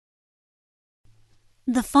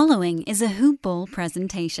The following is a Hoop Ball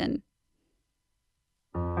presentation.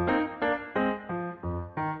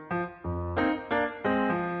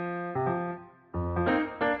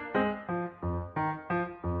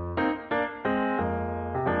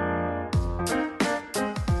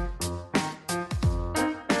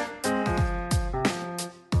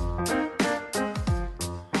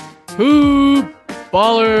 Hoop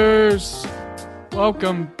Ballers!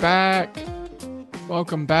 Welcome back.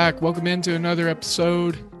 Welcome into another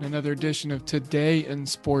episode, another edition of Today in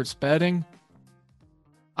Sports Betting.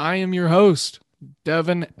 I am your host,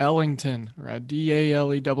 Devin Ellington, or at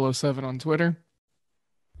DALE007 on Twitter.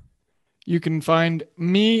 You can find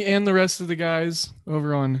me and the rest of the guys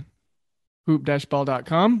over on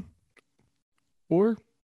hoop-ball.com or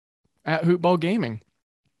at Hoopball Gaming.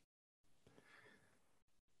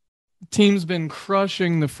 Team's been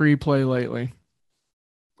crushing the free play lately.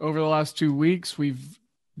 Over the last 2 weeks, we've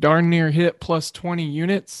darn near hit plus 20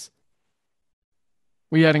 units.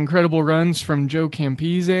 We had incredible runs from Joe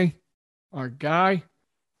Campese, our guy,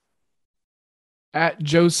 at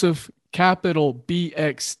Joseph capital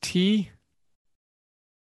BXT,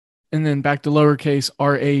 and then back to lowercase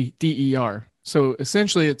RADER. So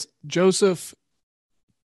essentially it's Joseph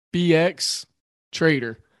BX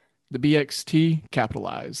Trader, the BXT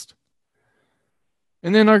capitalized.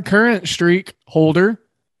 And then our current streak holder,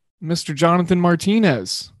 Mr. Jonathan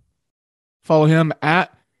Martinez. Follow him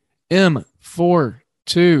at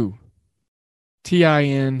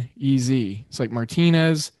M42TINEZ. It's like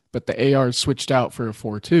Martinez, but the AR is switched out for a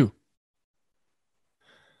 4-2.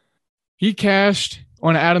 He cashed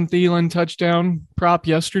on Adam Thielen touchdown prop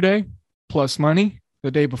yesterday, plus money.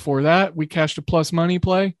 The day before that, we cashed a plus money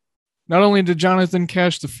play. Not only did Jonathan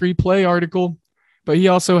cash the free play article, but he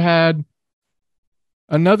also had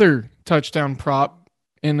another touchdown prop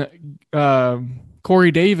in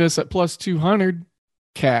Corey Davis at plus 200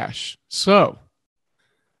 cash. So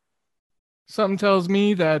something tells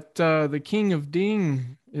me that the king of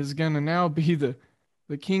ding is going to now be the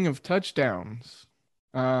king of touchdowns.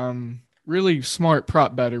 Really smart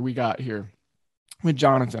prop better we got here with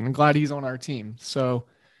Jonathan. I'm glad he's on our team. So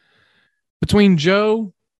between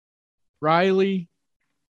Joe, Riley,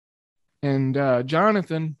 and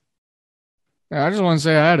Jonathan, I just want to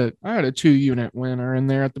say I had a 2-unit winner in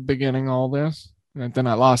there at the beginning of all this, and then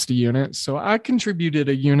I lost a unit. So I contributed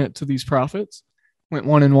a unit to these profits. Went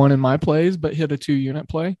 1-1 in my plays, but hit a 2-unit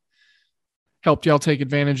play. Helped y'all take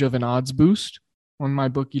advantage of an odds boost on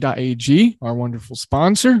mybookie.ag, our wonderful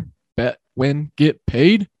sponsor. Bet, win, get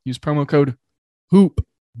paid. Use promo code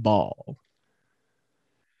HoopBall.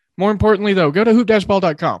 More importantly, though, go to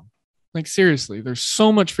hoop-ball.com. Like, seriously, there's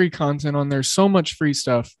so much free content on there, so much free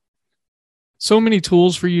stuff. So many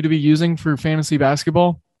tools for you to be using for fantasy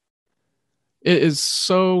basketball. It is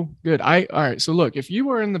so good. All right. So look, if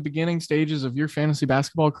you are in the beginning stages of your fantasy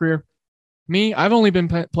basketball career, I've only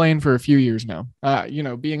been playing for a few years now.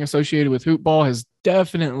 Being associated with Hoop Ball has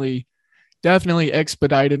definitely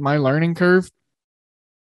expedited my learning curve.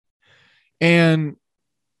 And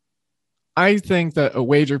I think that a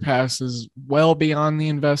wager pass is well beyond the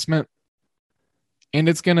investment, and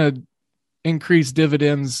it's going to increase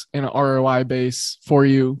dividends in an ROI base for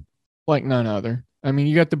you like none other. I mean,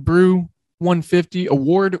 you got the Brew 150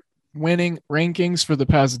 award-winning rankings for the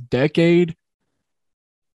past decade.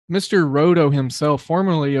 Mr. Roto himself,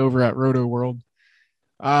 formerly over at Roto World,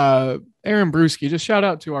 Aaron Brewski, just shout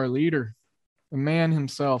out to our leader, the man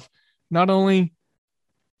himself. Not only,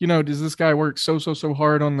 does this guy work so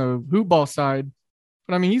hard on the hoop ball side,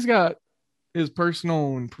 but I mean, he's got his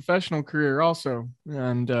personal and professional career also.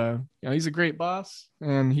 And, he's a great boss,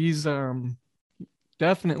 and he's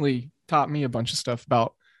definitely taught me a bunch of stuff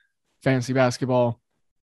about fantasy basketball,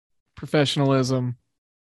 professionalism,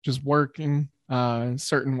 just working in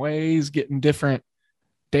certain ways, getting different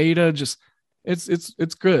data. Just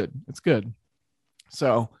it's good. It's good.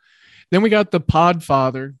 So then we got the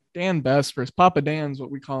Podfather, Dan Besbris. Papa Dan's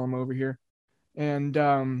what we call him over here. And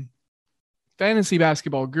fantasy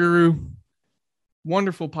basketball guru.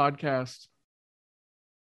 Wonderful podcast.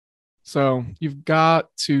 So you've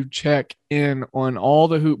got to check in on all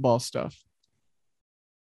the hoop ball stuff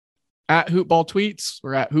at Hoopball Tweets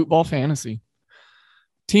or at Hoopball Fantasy.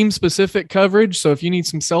 Team specific coverage. So if you need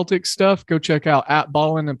some Celtics stuff, go check out at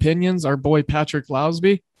Ballin' Opinions, our boy Patrick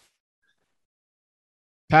Lousby.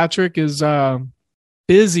 Patrick is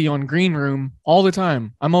busy on Green Room all the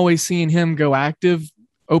time. I'm always seeing him go active,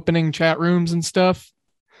 opening chat rooms and stuff.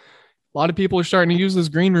 A lot of people are starting to use this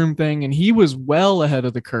Green Room thing, and he was well ahead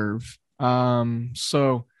of the curve.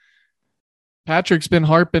 So Patrick's been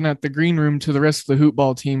harping at the Green Room to the rest of the Hoop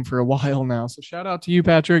Ball team for a while now. So shout out to you,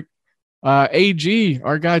 Patrick. AG,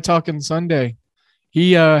 our guy talking Sunday,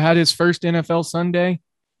 he had his first NFL Sunday,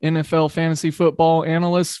 NFL fantasy football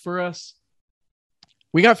analyst for us.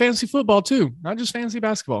 We got fantasy football too, not just fantasy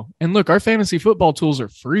basketball. And look, our fantasy football tools are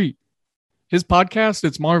free. His podcast,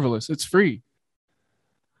 it's marvelous. It's free.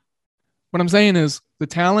 What I'm saying is the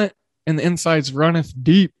talent and the insights runneth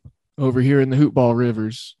deep over here in the Hoopball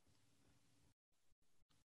Rivers.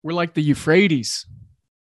 We're like the Euphrates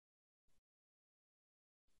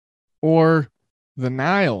or the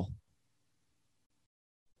Nile.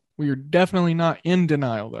 We are definitely not in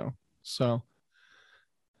denial, though. So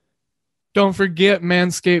don't forget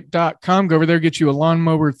manscaped.com. Go over there, get you a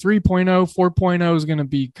lawnmower 3.0. 4.0 is going to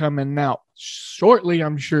be coming out shortly,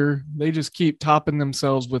 I'm sure. They just keep topping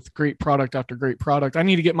themselves with great product after great product. I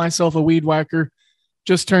need to get myself a weed whacker.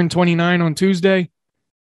 Just turned 29 on Tuesday,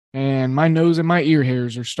 and my nose and my ear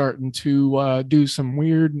hairs are starting to do some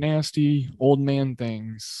weird, nasty old man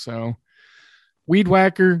things. So weed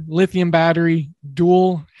whacker, lithium battery,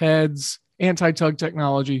 dual heads, anti-tug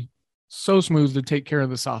technology. So smooth to take care of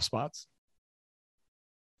the soft spots.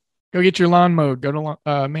 Go get your lawn mowed. Go to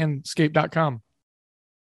manscaped.com.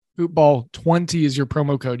 Hoopball20 is your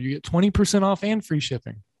promo code. You get 20% off and free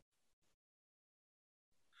shipping.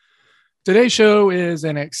 Today's show is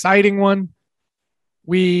an exciting one.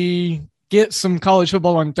 We get some college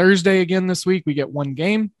football on Thursday again this week. We get one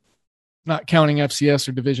game, not counting FCS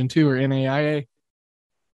or Division II or NAIA.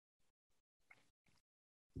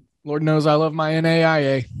 Lord knows I love my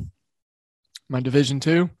NAIA. My Division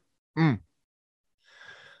II.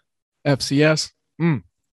 FCS.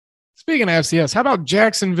 Speaking of FCS, how about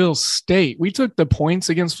Jacksonville State? We took the points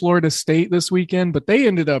against Florida State this weekend, but they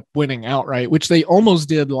ended up winning outright, which they almost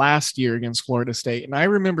did last year against Florida State. And I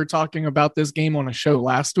remember talking about this game on a show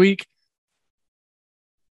last week.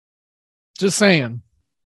 Just saying,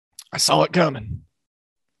 I saw it coming.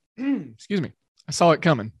 Excuse me. I saw it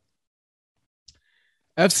coming.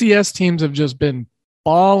 FCS teams have just been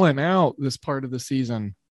balling out this part of the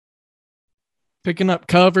season. Picking up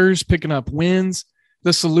covers, picking up wins. The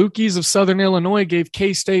Salukis of Southern Illinois gave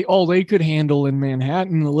K-State all they could handle in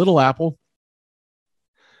Manhattan, the Little Apple.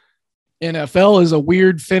 NFL is a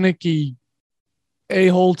weird, finicky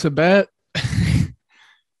a-hole to bet.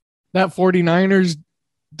 That 49ers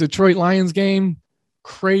Detroit Lions game,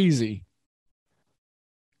 crazy.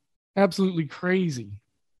 Absolutely crazy.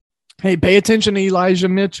 Hey, pay attention to Elijah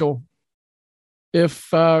Mitchell.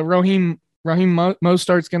 If Raheem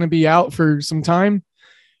Mostert's going to be out for some time,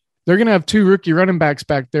 they're going to have two rookie running backs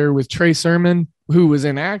back there with Trey Sermon, who was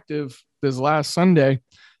inactive this last Sunday.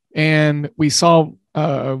 And we saw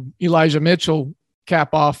Elijah Mitchell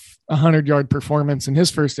cap off a 100-yard performance in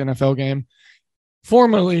his first NFL game,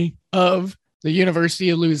 formerly of the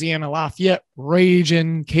University of Louisiana Lafayette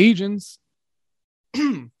Ragin' Cajuns.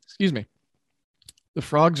 Excuse me. The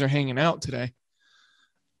frogs are hanging out today.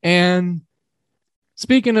 And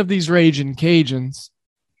speaking of these Ragin' Cajuns,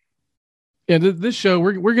 yeah, this show,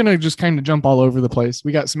 we're going to just kind of jump all over the place.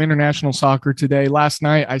 We got some international soccer today. Last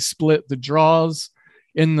night, I split the draws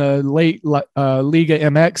in the late Liga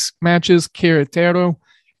MX matches, Querétaro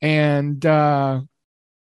and who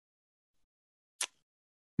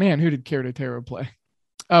did Querétaro play?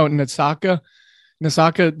 Oh, Nasaka.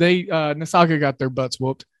 Nasaka got their butts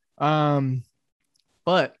whooped.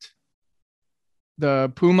 But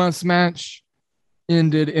the Pumas match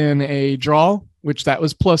ended in a draw, which that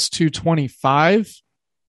was plus 225.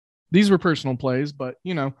 These were personal plays, but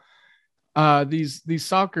you know, these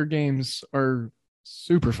soccer games are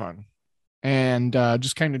super fun and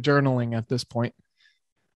just kind of journaling at this point.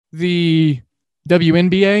 The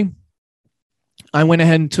WNBA, I went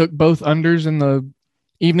ahead and took both unders in the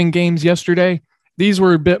evening games yesterday. These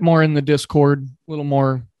were a bit more in the Discord, a little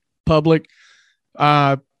more public.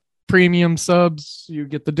 Premium subs, you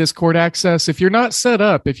get the Discord access. If you're not set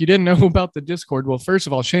up, if you didn't know about the Discord, well, first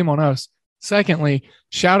of all, shame on us. Secondly,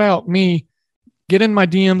 shout out me. Get in my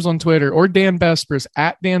DMs on Twitter or Dan Bespers,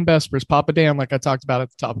 at Dan Bespers, Papa Dan, like I talked about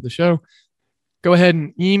at the top of the show. Go ahead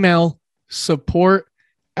and email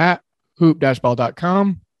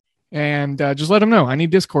support@hoop-ball.com and just let them know I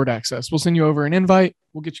need Discord access. We'll send you over an invite.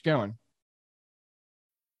 We'll get you going.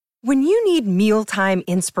 When you need mealtime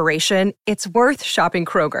inspiration, it's worth shopping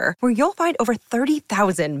Kroger, where you'll find over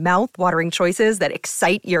 30,000 mouth-watering choices that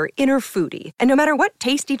excite your inner foodie. And no matter what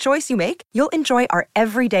tasty choice you make, you'll enjoy our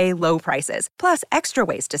everyday low prices, plus extra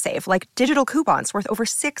ways to save, like digital coupons worth over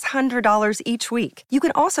 $600 each week. You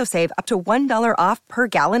can also save up to $1 off per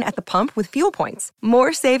gallon at the pump with fuel points.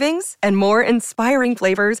 More savings and more inspiring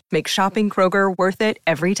flavors make shopping Kroger worth it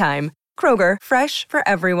every time. Kroger, fresh for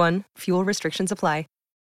everyone. Fuel restrictions apply.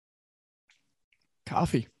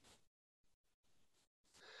 Coffee.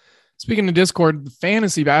 Speaking of Discord, the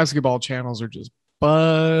fantasy basketball channels are just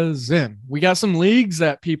buzzing. We got some leagues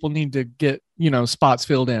that people need to get, spots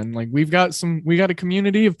filled in. Like we got a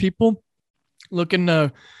community of people looking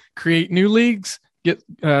to create new leagues, get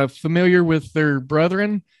familiar with their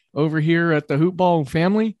brethren over here at the Hoopball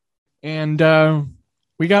family. And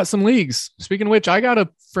we got some leagues. Speaking of which, I got a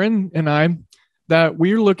friend and I that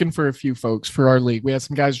we're looking for a few folks for our league. We had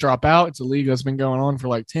some guys drop out. It's a league that's been going on for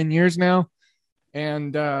like 10 years now.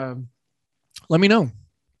 And let me know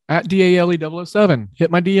at DALE007.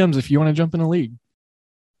 Hit my DMs if you want to jump in a league.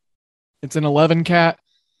 It's an 11 cat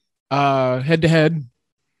head-to-head.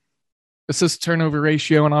 Assist turnover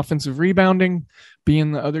ratio and offensive rebounding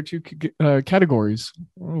being the other two categories.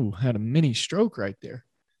 Oh, had a mini stroke right there.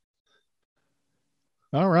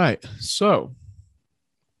 All right. So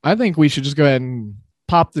I think we should just go ahead and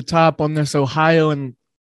pop the top on this Ohio and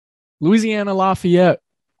Louisiana Lafayette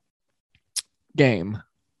game.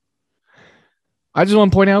 I just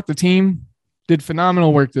want to point out the team did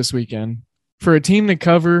phenomenal work this weekend. For a team to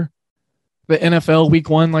cover the NFL week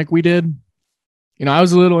 1 like we did, I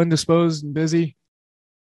was a little indisposed and busy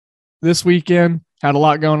this weekend. Had a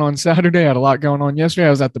lot going on Saturday, had a lot going on yesterday.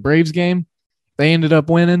 I was at the Braves game. They ended up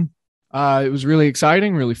winning. It was really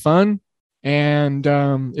exciting, really fun. And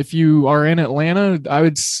if you are in Atlanta, I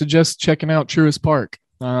would suggest checking out Truist Park.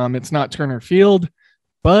 It's not Turner Field,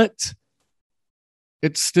 but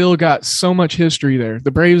it's still got so much history there. The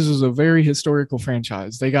Braves is a very historical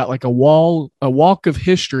franchise. They got like a walk of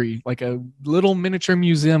history, like a little miniature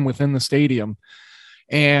museum within the stadium.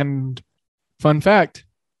 And fun fact,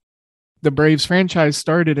 the Braves franchise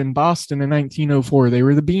started in Boston in 1904. They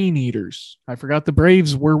were the Bean Eaters. I forgot the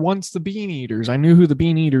Braves were once the Bean Eaters. I knew who the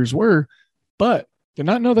Bean Eaters were, but did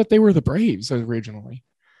not know that they were the Braves originally.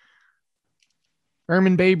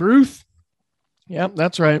 Herman Babe Ruth. Yep,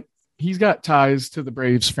 that's right. He's got ties to the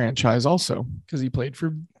Braves franchise also because he played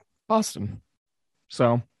for Boston.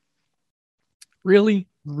 So really,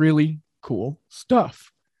 really cool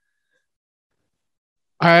stuff.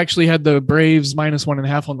 I actually had the Braves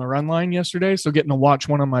 -1.5 on the run line yesterday. So getting to watch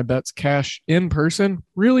one of my bets cash in person,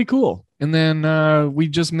 really cool. And then we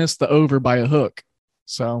just missed the over by a hook.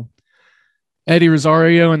 So Eddie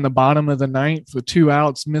Rosario in the bottom of the 9th with 2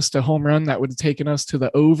 outs missed a home run that would have taken us to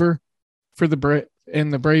the over for the Braves.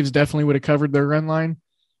 And the Braves definitely would have covered their run line.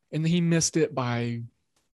 And he missed it by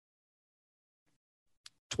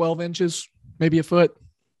 12 inches, maybe a foot.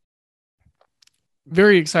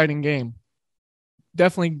 Very exciting game.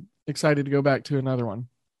 Definitely excited to go back to another one.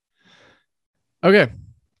 Okay.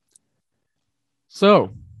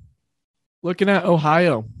 So, looking at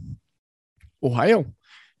Ohio.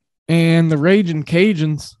 And the Raging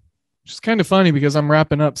Cajuns. Which is kind of funny because I'm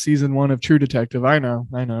wrapping up season 1 of True Detective. I know.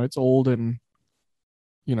 It's old and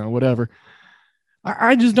whatever.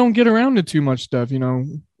 I just don't get around to too much stuff.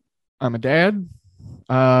 I'm a dad.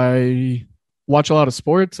 I watch a lot of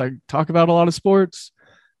sports. I talk about a lot of sports.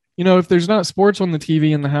 If there's not sports on the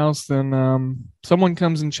TV in the house, then someone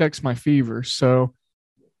comes and checks my fever. So,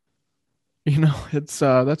 it's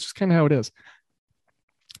that's just kind of how it is.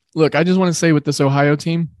 Look, I just want to say with this Ohio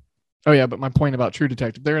team. Oh yeah, but my point about True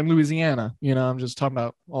Detective, they're in Louisiana. I'm just talking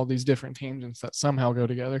about all these different tangents that somehow go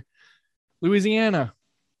together. Louisiana.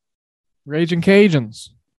 Raging Cajuns.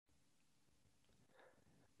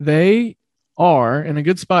 They are in a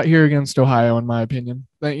good spot here against Ohio, in my opinion.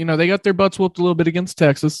 They got their butts whooped a little bit against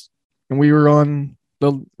Texas, and we were on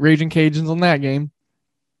the Raging Cajuns on that game.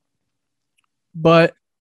 But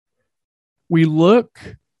we look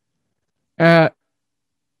at,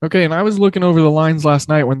 and I was looking over the lines last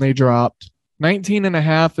night when they dropped.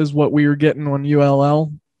 19.5 is what we were getting on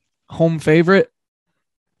ULL. Home favorite.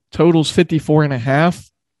 Totals 54.5.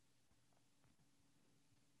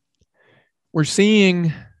 We're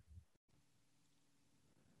seeing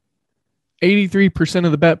 83%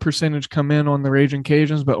 of the bet percentage come in on the Raging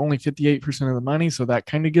Cajuns, but only 58% of the money. So that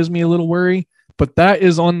kind of gives me a little worry. But that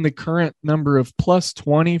is on the current number of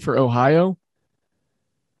 +20 for Ohio.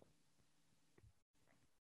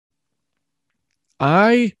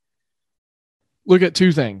 I look at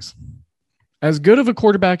 2 things. As good of a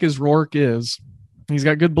quarterback as Rourke is, he's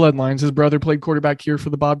got good bloodlines. His brother played quarterback here for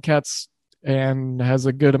the Bobcats and has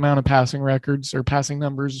a good amount of passing records or passing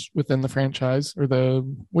numbers within the franchise or the,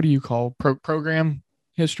 what do you call, program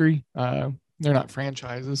history? They're not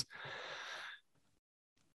franchises.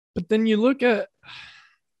 But then you look at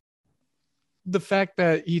the fact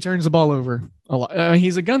that he turns the ball over a lot.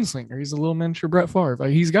 He's a gunslinger. He's a little miniature Brett Favre.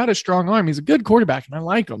 He's got a strong arm. He's a good quarterback, and I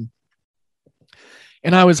like him.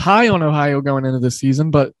 And I was high on Ohio going into this season,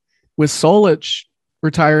 but with Solich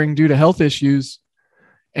retiring due to health issues,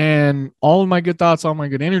 And all of my good thoughts, all my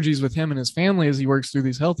good energies with him and his family as he works through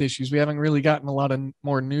these health issues. We haven't really gotten a lot of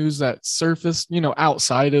more news that surfaced,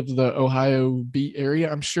 outside of the Ohio beat area.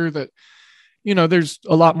 I'm sure that, there's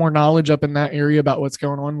a lot more knowledge up in that area about what's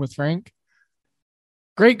going on with Frank.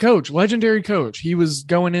 Great coach, legendary coach. He was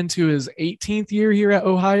going into his 18th year here at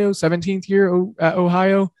Ohio, 17th year at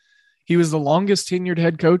Ohio. He was the longest tenured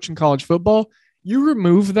head coach in college football. You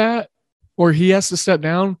remove that or he has to step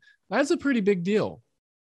down, that's a pretty big deal.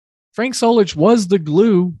 Frank Solich was the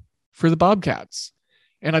glue for the Bobcats.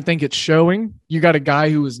 And I think it's showing. You got a guy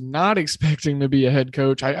who was not expecting to be a head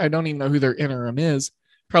coach. I don't even know who their interim is.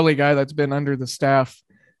 Probably a guy that's been under the staff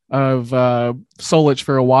of Solich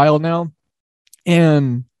for a while now.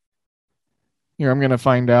 And here, I'm going to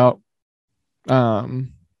find out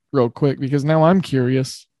real quick because now I'm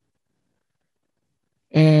curious.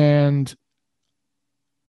 And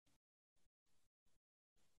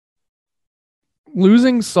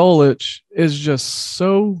losing Solich is just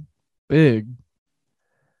so big.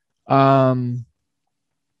 Yeah.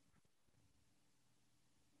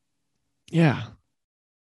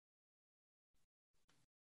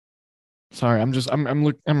 Sorry, I'm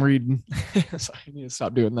reading. So I need to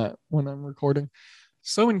stop doing that when I'm recording.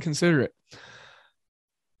 So inconsiderate.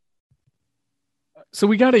 So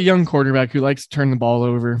we got a young quarterback who likes to turn the ball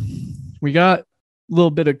over. We got a little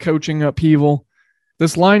bit of coaching upheaval.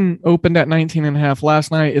 This line opened at 19.5 last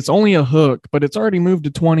night. It's only a hook, but it's already moved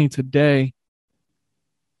to 20 today.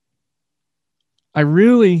 I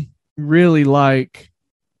really, really like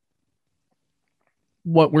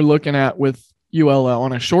what we're looking at with ULL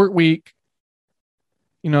on a short week.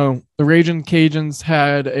 The Raging Cajuns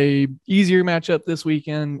had a easier matchup this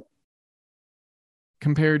weekend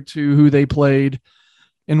compared to who they played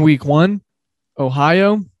in week 1.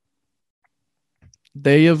 Ohio,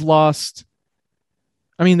 they have lost.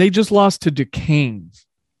 They just lost to Duquesne.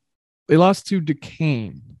 They lost to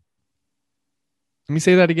Duquesne. Let me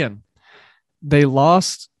say that again. They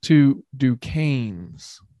lost to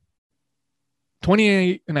Duquesne's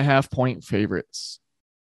 28.5 point favorites.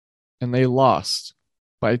 And they lost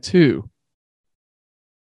by 2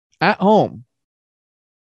 at home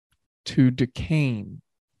to Duquesne.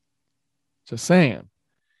 Just saying.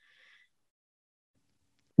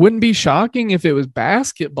 Wouldn't be shocking if it was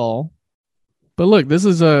basketball. But look, this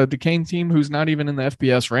is a Duquesne team who's not even in the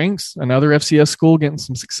FBS ranks. Another FCS school getting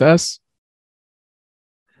some success.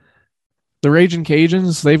 The Raging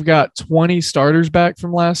Cajuns, they've got 20 starters back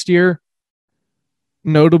from last year.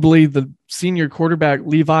 Notably, the senior quarterback,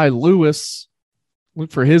 Levi Lewis. Look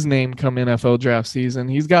for his name come NFL draft season.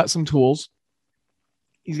 He's got some tools.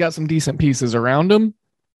 He's got some decent pieces around him.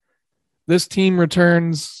 This team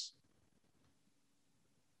returns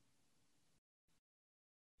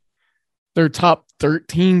their top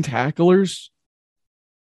 13 tacklers.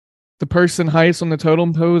 The person highest on the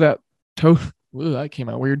totem pole that came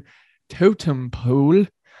out weird. Totem pole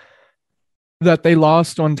that they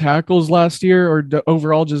lost on tackles last year or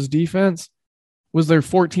overall just defense was their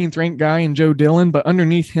 14th ranked guy in Joe Dillon. But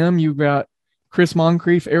underneath him, you got Chris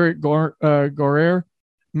Moncrief, Eric Gorer,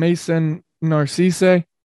 Mason Narcisse,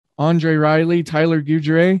 Andre Riley, Tyler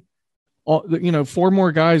Gudre. 4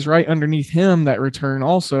 more guys right underneath him that return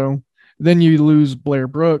also. Then you lose Blair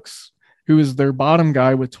Brooks, who is their bottom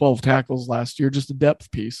guy with 12 tackles last year, just a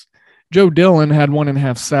depth piece. Joe Dillon had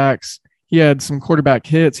 1.5 sacks. He had some quarterback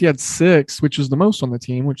hits. He had 6, which was the most on the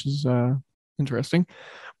team, which is interesting.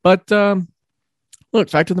 But look,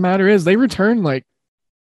 fact of the matter is they returned like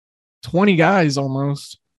 20 guys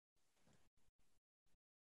almost.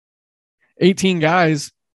 18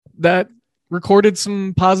 guys that recorded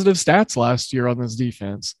some positive stats last year on this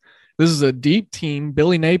defense. This is a deep team.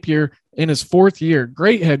 Billy Napier in his 4th year,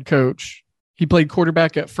 great head coach. He played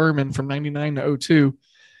quarterback at Furman from 99 to 02.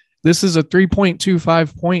 This is a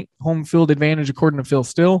 3.25 point home field advantage, according to Phil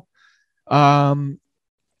Steele. In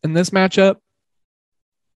this matchup,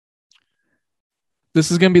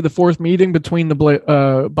 this is going to be the 4th meeting between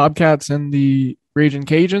the Bobcats and the Raging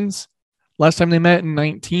Cajuns. Last time they met in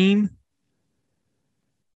 19.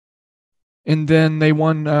 And then they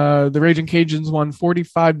won, the Raging Cajuns won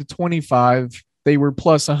 45-25. They were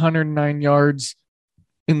plus 109 yards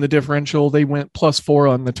in the differential. They went plus 4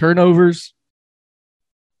 on the turnovers.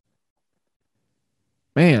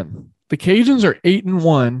 Man, the Cajuns are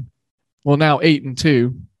 8-1. Well, now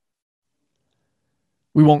 8-2.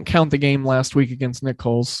 We won't count the game last week against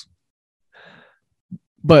Nichols.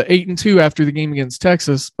 But 8-2 after the game against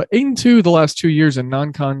Texas. But 8-2 the last 2 years in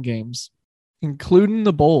non-con games, including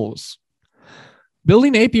the bowls. Billy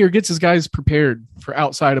Napier gets his guys prepared for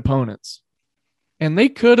outside opponents. And they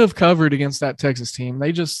could have covered against that Texas team.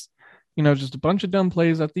 They just just a bunch of dumb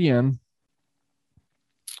plays at the end.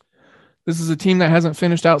 This is a team that hasn't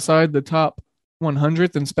finished outside the top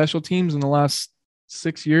 100th in special teams in the last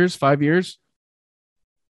 5 years.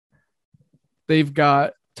 They've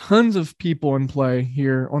got tons of people in play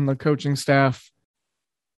here on the coaching staff.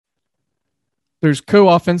 There's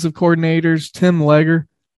co-offensive coordinators, Tim Legger.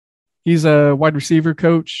 He's a wide receiver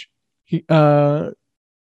coach. And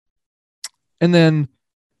then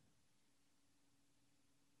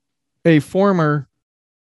a former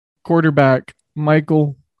quarterback,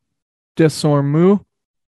 Michael Desormeaux.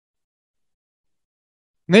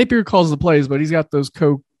 Napier calls the plays, but he's got those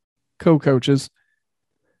co-coaches.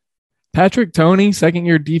 Patrick Toney,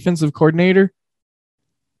 second-year defensive coordinator.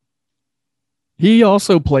 He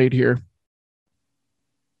also played here.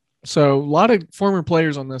 So a lot of former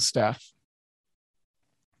players on this staff.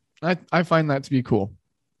 I find that to be cool.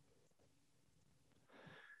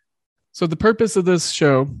 So the purpose of this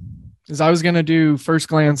show is I was going to do first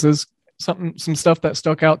glances, some stuff that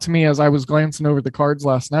stuck out to me as I was glancing over the cards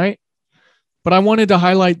last night. But I wanted to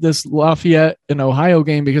highlight this Lafayette and Ohio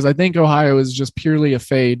game because I think Ohio is just purely a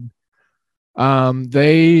fade.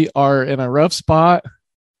 They are in a rough spot.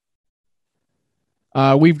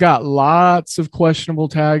 We've got lots of questionable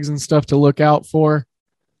tags and stuff to look out for.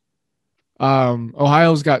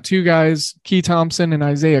 Ohio's got two guys, Key Thompson and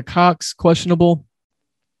Isaiah Cox, questionable.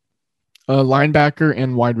 Linebacker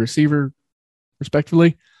and wide receiver,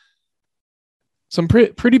 respectively. Some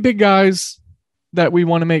pretty big guys that we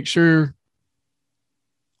want to make sure,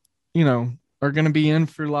 are going to be in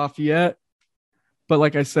for Lafayette. But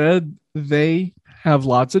like I said, they have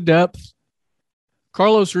lots of depth.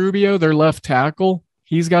 Carlos Rubio, their left tackle,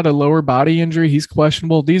 he's got a lower body injury. He's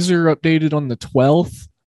questionable. These are updated on the 12th.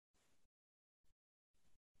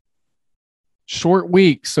 Short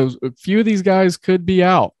week, so a few of these guys could be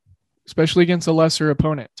out, especially against a lesser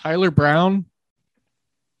opponent. Tyler Brown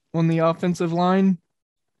on the offensive line.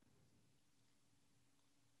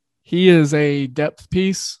 He is a depth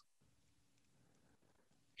piece.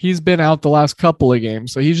 He's been out the last couple of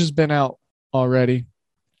games, so he's just been out already.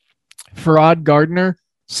 Farad Gardner,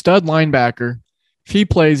 stud linebacker. If he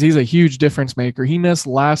plays, he's a huge difference maker. He missed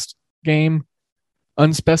last game,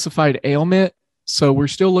 unspecified ailment, so we're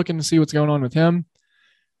still looking to see what's going on with him.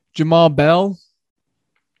 Jamal Bell,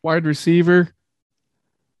 wide receiver.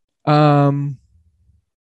 He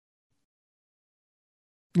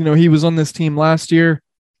was on this team last year.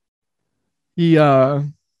 He's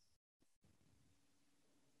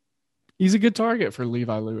a good target for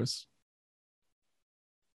Levi Lewis.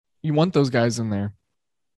 You want those guys in there.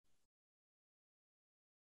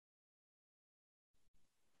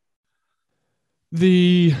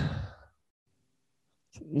 The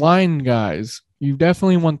line guys, you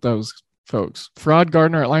definitely want those folks. Farad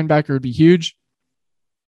Gardner at linebacker would be huge.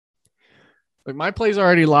 But my play's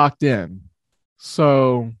already locked in.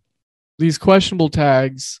 So these questionable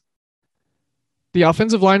tags, the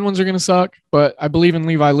offensive line ones are going to suck, but I believe in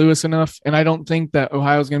Levi Lewis enough, and I don't think that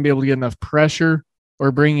Ohio is going to be able to get enough pressure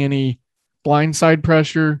or bring any blindside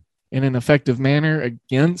pressure in an effective manner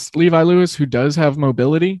against Levi Lewis, who does have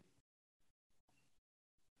mobility.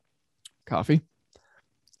 Coffee.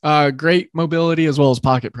 Great mobility as well as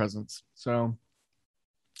pocket presence. So,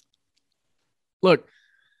 look,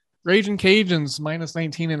 Raging Cajuns minus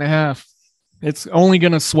 19.5. It's only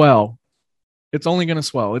going to swell. It's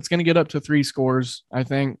going to get up to 3 scores, I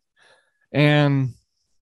think. And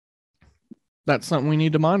that's something we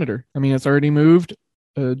need to monitor. I mean, it's already moved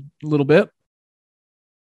a little bit.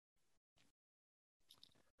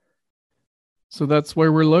 So that's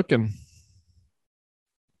where we're looking.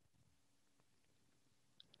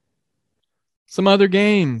 Some other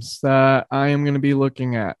games that I am going to be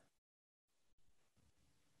looking at.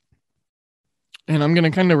 And I'm going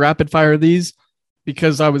to kind of rapid fire these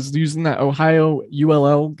because I was using that Ohio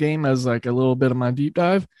ULL game as like a little bit of my deep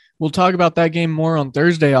dive. We'll talk about that game more on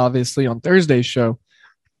Thursday, obviously, on Thursday's show.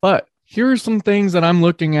 But here are some things that I'm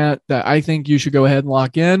looking at that I think you should go ahead and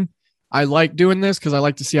lock in. I like doing this because I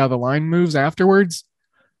like to see how the line moves afterwards.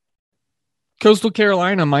 Coastal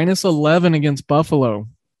Carolina minus 11 against Buffalo.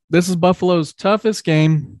 This is Buffalo's toughest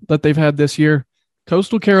game that they've had this year.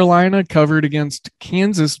 Coastal Carolina covered against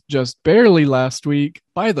Kansas just barely last week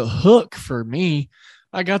by the hook for me.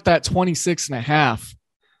 I got that 26.5.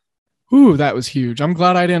 Ooh, that was huge. I'm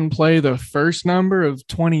glad I didn't play the first number of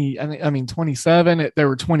 27. There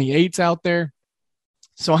were 28s out there.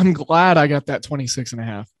 So I'm glad I got that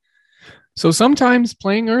 26.5. So sometimes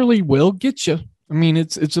playing early will get you. I mean,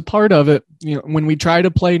 it's a part of it. When we try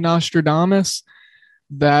to play Nostradamus,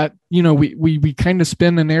 that, we kind of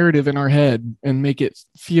spin the narrative in our head and make it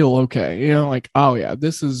feel okay. Like, oh yeah,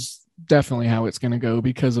 this is definitely how it's going to go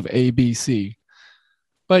because of ABC.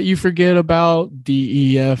 But you forget about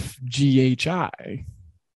D, E, F, G, H, I,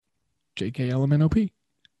 J, K, L, M, N, O, P.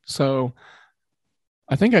 So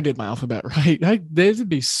I think I did my alphabet right. This would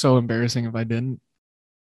be so embarrassing if I didn't.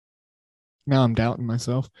 Now I'm doubting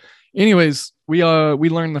myself. Anyways, we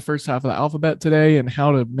learned the first half of the alphabet today and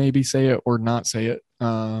how to maybe say it or not say it.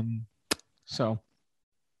 So,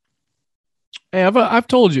 hey, I've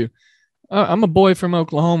told you, I'm a boy from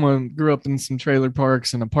Oklahoma and grew up in some trailer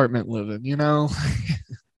parks and apartment living. You know,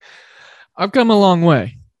 I've come a long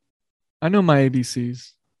way. I know my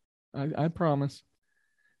ABCs. I promise.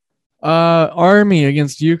 Army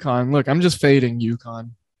against UConn. Look, I'm just fading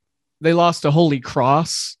UConn. They lost to Holy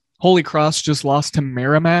Cross. Holy Cross just lost to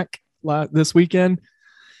Merrimack this weekend.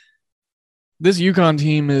 This UConn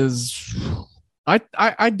team is...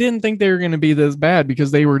 I didn't think they were going to be this bad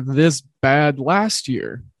because they were this bad last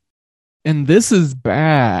year. And this is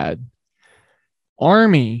bad.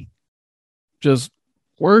 Army just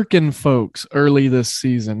working folks early this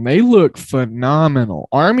season. They look phenomenal.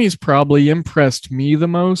 Army's probably impressed me the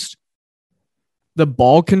most. The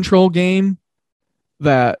ball control game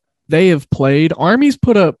that they have played, Army's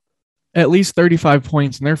put up at least 35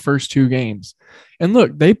 points in their first two games. And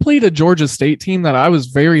look, they played a Georgia State team that I was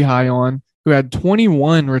very high on, who had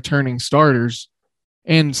 21 returning starters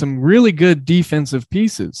and some really good defensive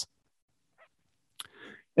pieces.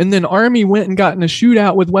 And then Army went and got in a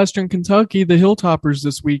shootout with Western Kentucky, the Hilltoppers,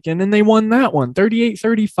 this weekend, and they won that one,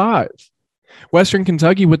 38-35. Western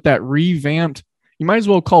Kentucky with that revamped, you might as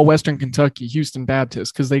well call Western Kentucky Houston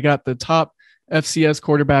Baptist because they got the top FCS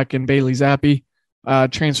quarterback in Bailey Zappi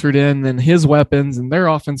transferred in, then his weapons and their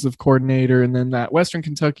offensive coordinator, and then that Western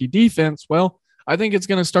Kentucky defense. Well, I think it's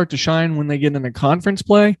going to start to shine when they get into conference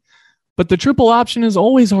play. But the triple option is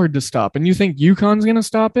always hard to stop. And you think UConn's going to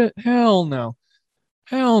stop it? Hell no.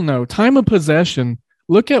 Hell no. Time of possession.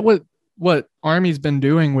 Look at what Army's been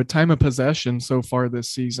doing with time of possession so far this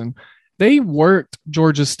season. They worked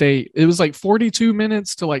Georgia State. It was like 42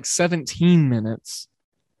 minutes to like 17 minutes.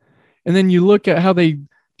 And then you look at how they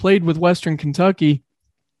played with Western Kentucky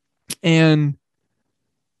and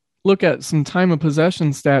look at some time of possession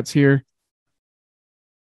stats here.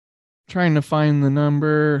 Trying to find the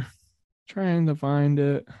number. Trying to find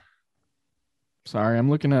it. Sorry, I'm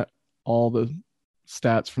looking at all the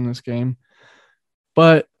stats from this game.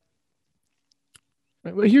 But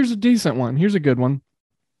here's a decent one. Here's a good one.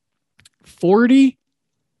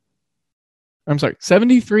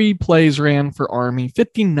 73 plays ran for Army,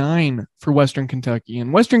 59 for Western Kentucky.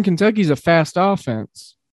 And Western Kentucky's a fast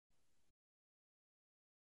offense.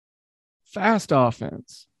 Fast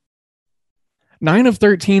offense. 9 of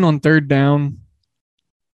 13 on third down.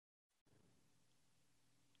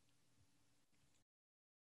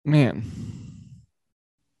 Man.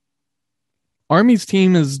 Army's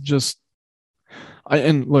team is just...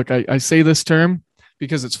 And look, I say this term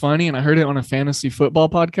because it's funny, and I heard it on a fantasy football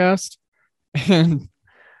podcast. And,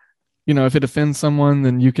 you know, if it offends someone,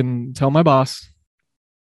 then you can tell my boss,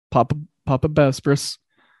 Papa Bespris.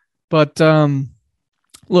 But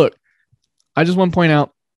look, I just want to point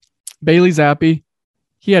out, Bailey Zappi,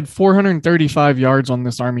 he had 435 yards on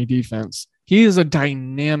this Army defense. He is a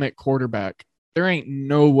dynamic quarterback. There ain't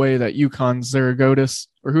no way that UConn's Zaragotis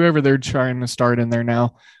or whoever they're trying to start in there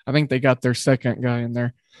now. I think they got their second guy in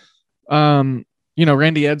there. You know,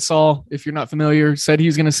 Randy Edsall, if you're not familiar, said he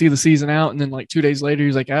was going to see the season out. And then like 2 days later,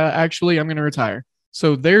 he's like, actually, I'm going to retire.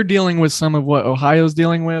 So they're dealing with some of what Ohio's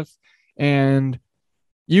dealing with. And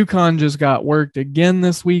UConn just got worked again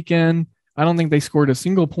this weekend. I don't think they scored a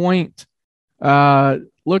single point.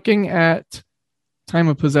 Looking at time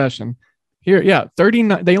of possession here. Yeah.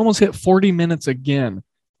 39. They almost hit 40 minutes again.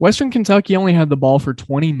 Western Kentucky only had the ball for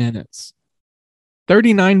 20 minutes,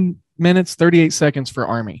 39 minutes, 38 seconds for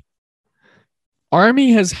Army.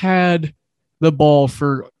 Army has had the ball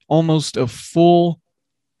for almost the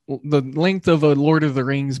length of a Lord of the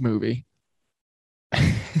Rings movie.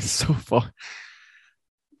 So far.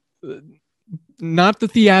 Not the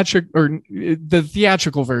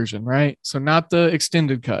theatrical version, right? So not the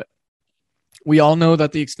extended cut. We all know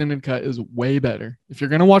that the extended cut is way better. If you're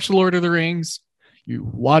going to watch The Lord of the Rings, you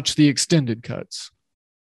watch the extended cuts.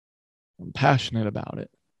 I'm passionate about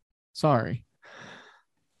it. Sorry.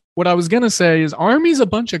 What I was going to say is Army's a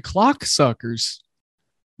bunch of clock suckers.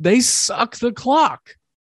 They suck the clock.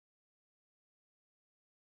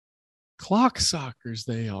 Clock suckers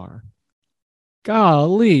they are.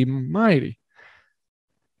 Golly mighty.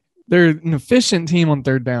 They're an efficient team on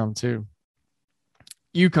third down too.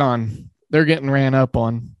 UConn, they're getting ran up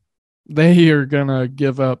on. They are going to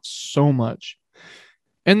give up so much.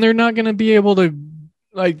 And they're not going to be able to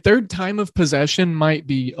like their time of possession might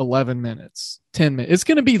be 11 minutes, 10 minutes. It's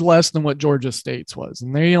going to be less than what Georgia State's was.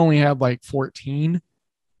 And they only had like 14,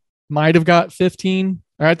 might have got 15.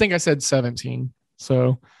 Or I think I said 17.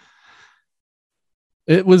 So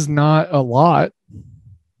it was not a lot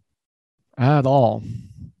at all.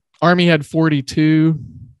 Army had 42.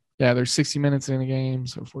 Yeah, there's 60 minutes in a game.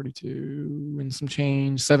 So 42 and some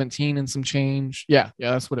change, 17 and some change. Yeah,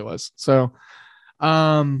 that's what it was. So,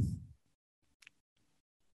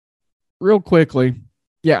 real quickly,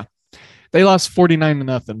 yeah, they lost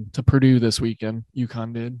 49-0 to Purdue this weekend.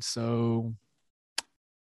 UConn did. So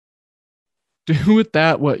do with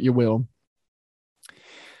that what you will.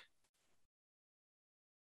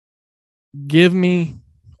 Give me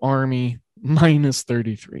Army minus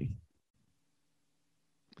 33.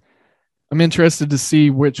 I'm interested to see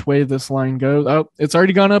which way this line goes. Oh, it's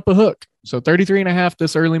already gone up a hook. So 33.5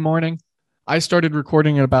 this early morning. I started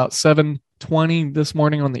recording at about 7:20 this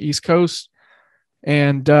morning on the East Coast.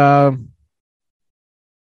 And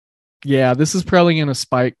yeah, this is probably going to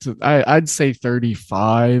spike to, I'd say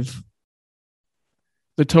 35.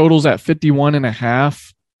 The total's at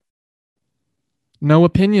 51.5. No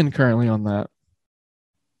opinion currently on that.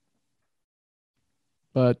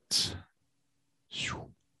 But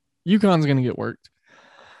UConn's going to get worked.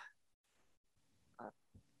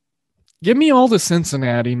 Give me all the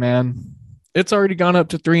Cincinnati, man. It's already gone up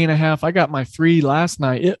to 3.5. I got my 3 last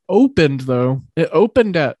night. It opened, though. It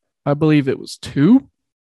opened at, I believe it was 2.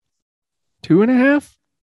 2.5.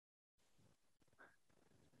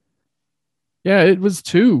 Yeah, it was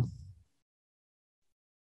 2.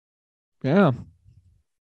 Yeah.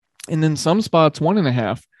 And then some spots,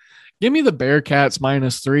 1.5. Give me the Bearcats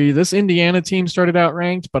minus 3. This Indiana team started out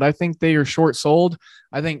ranked, but I think they are short sold.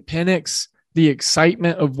 I think Penix, the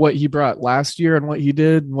excitement of what he brought last year and what he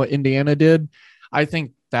did and what Indiana did, I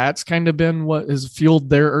think that's kind of been what has fueled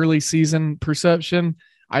their early season perception.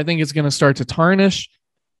 I think it's going to start to tarnish.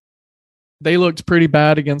 They looked pretty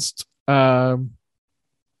bad against who'd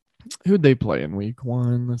they play in week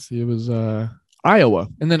 1? Let's see. It was Iowa.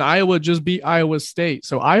 And then Iowa just beat Iowa State.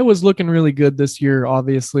 So Iowa's looking really good this year,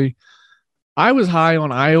 obviously. I was high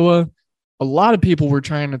on Iowa. A lot of people were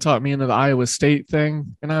trying to talk me into the Iowa State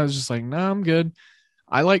thing. And I was just like, nah, I'm good.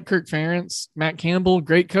 I like Kirk Ferentz. Matt Campbell,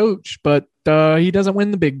 great coach, but he doesn't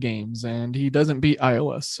win the big games and he doesn't beat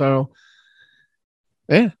Iowa. So,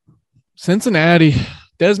 yeah. Cincinnati,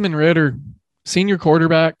 Desmond Ridder, senior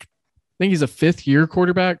quarterback. I think he's a 5th-year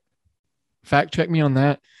quarterback. Fact check me on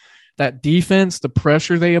that. That defense, the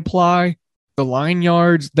pressure they apply, the line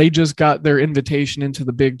yards, they just got their invitation into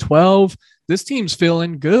the Big 12. This team's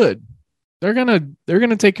feeling good. They're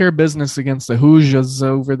gonna take care of business against the Hoosiers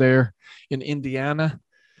over there in Indiana.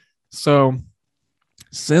 So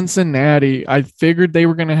Cincinnati, I figured they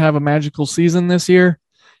were gonna have a magical season this year.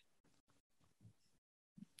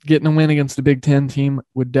 Getting a win against the Big Ten team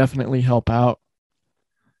would definitely help out.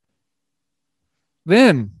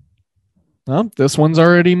 Then, well, this one's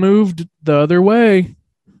already moved the other way.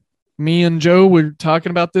 Me and Joe were talking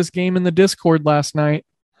about this game in the Discord last night.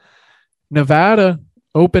 Nevada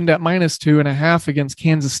opened at minus 2.5 against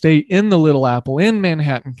Kansas State in the Little Apple in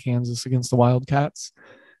Manhattan, Kansas against the Wildcats.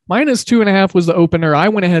 Minus 2.5 was the opener. I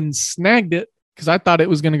went ahead and snagged it because I thought it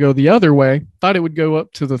was going to go the other way. Thought it would go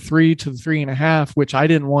up to the 3 to the 3.5, which I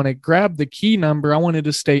didn't want to grab the key number. I wanted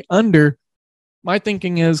to stay under. My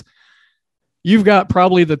thinking is you've got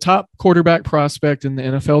probably the top quarterback prospect in the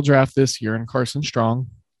NFL draft this year in Carson Strong.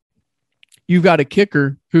 You've got a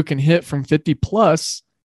kicker who can hit from 50 plus.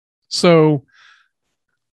 So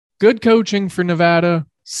good coaching for Nevada,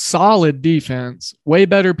 solid defense, way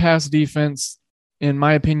better pass defense, in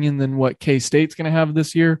my opinion, than what K-State's going to have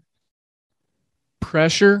this year.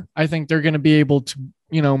 Pressure, I think they're going to be able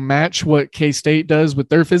to, match what K-State does with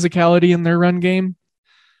their physicality in their run game.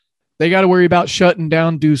 They got to worry about shutting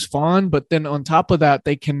down Deuce Vaughn, but then on top of that,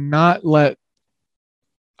 they cannot let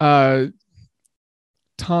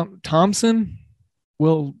Thompson.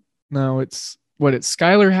 It's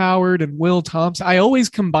Skylar Howard and Will Thompson. I always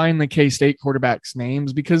combine the K-State quarterbacks'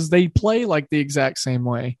 names because they play like the exact same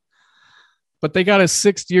way. But they got a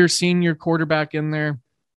 6th-year senior quarterback in there,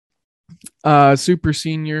 super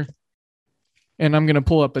senior. And I'm going to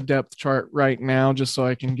pull up a depth chart right now just so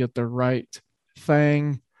I can get the right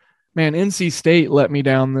thing. Man, NC State let me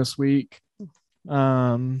down this week. They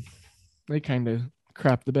kind of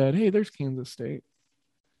crapped the bed. Hey, there's Kansas State.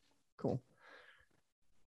 Cool.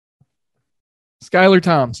 Skylar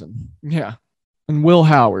Thompson. Yeah. And Will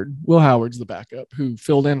Howard. Will Howard's the backup who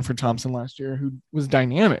filled in for Thompson last year, who was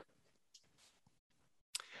dynamic.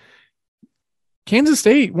 Kansas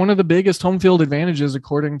State, one of the biggest home field advantages,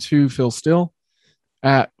 according to Phil Still.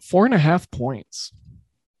 at 4.5 points.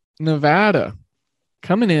 Nevada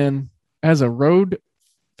coming in as a road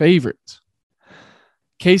favorite.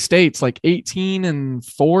 K-State's like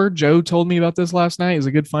 18-4. Joe told me about this last night. It was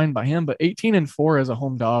a good find by him, but 18-4 as a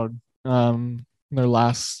home dog. Their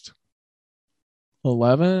last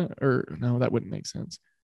 11, or no, that wouldn't make sense.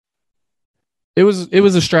 It was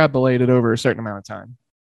extrapolated over a certain amount of time.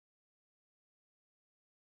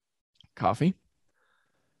 Coffee.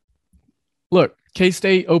 Look,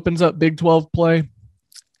 K-State opens up Big 12 play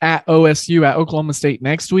at OSU at Oklahoma State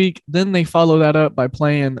next week. Then they follow that up by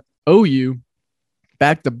playing OU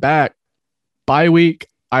back-to-back, bye week,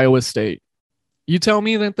 Iowa State. You tell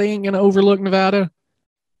me that they ain't going to overlook Nevada?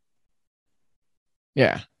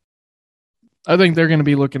 Yeah. I think they're going to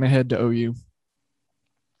be looking ahead to OU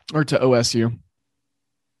or to OSU.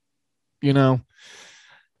 You know,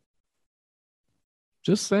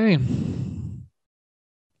 just saying.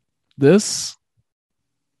 This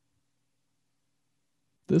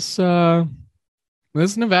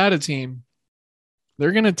Nevada team,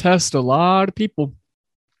 they're going to test a lot of people.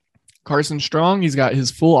 Carson Strong, he's got his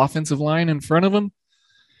full offensive line in front of him.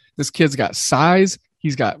 This kid's got size.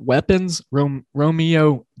 He's got weapons.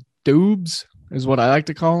 Romeo Doubs is what I like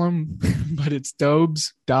to call him, but it's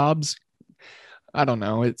Dobbs. I don't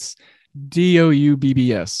know. It's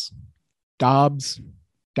Doubbs.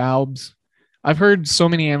 Doubs. I've heard so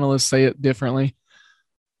many analysts say it differently.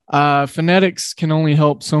 Phonetics can only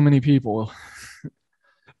help so many people.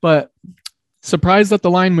 But surprised that the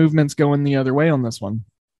line movement's going the other way on this one.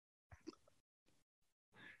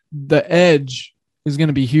 The edge is going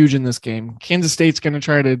to be huge in this game. Kansas State's going to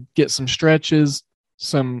try to get some stretches,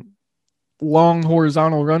 some long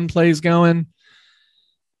horizontal run plays going.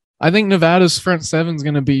 I think Nevada's front seven is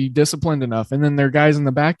going to be disciplined enough. And then their guys in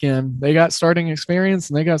the back end, they got starting experience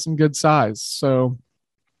and they got some good size. So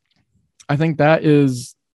I think that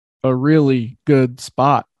is a really good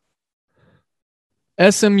spot.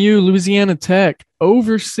 SMU, Louisiana Tech,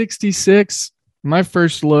 over 66. My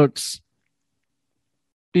first looks,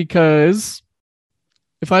 because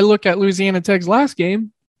if I look at Louisiana Tech's last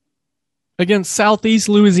game against Southeast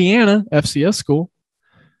Louisiana, FCS school,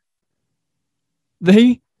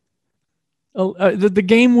 the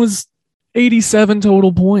game was 87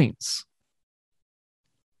 total points.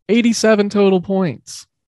 87 total points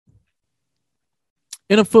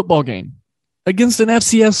in a football game against an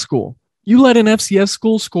FCS school. You let an FCS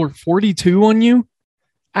school score 42 on you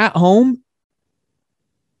at home?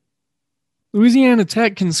 Louisiana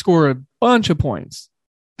Tech can score a bunch of points.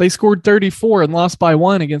 They scored 34 and lost by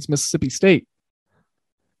 1 against Mississippi State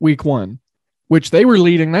week 1, which they were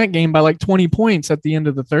leading that game by like 20 points at the end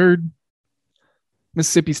of the third.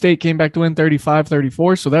 Mississippi State came back to win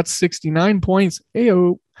 35-34, so that's 69 points.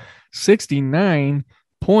 69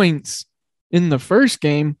 points in the first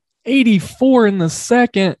game, 84 in the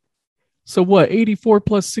second. So what, 84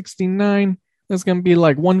 plus 69? That's going to be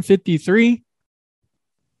like 153.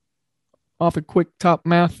 Off a quick top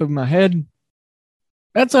math of my head.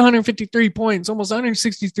 That's 153 points, almost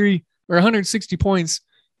 163 or 160 points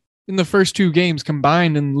in the first two games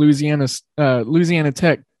combined in Louisiana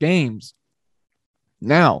Tech games.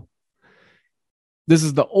 Now, this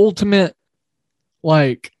is the ultimate,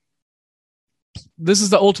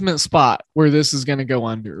 spot where this is going to go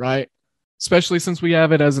under, right? Especially since we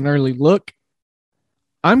have it as an early look.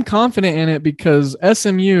 I'm confident in it because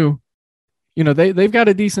SMU, you know, they've got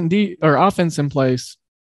a decent offense in place.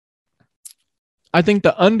 I think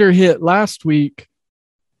the under hit last week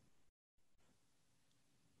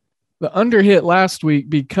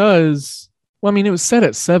because, well, I mean, it was set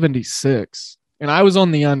at 76. And I was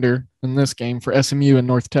on the under in this game for SMU and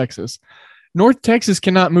North Texas. North Texas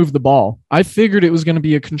cannot move the ball. I figured it was going to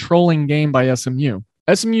be a controlling game by SMU.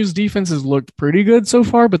 SMU's defense has looked pretty good so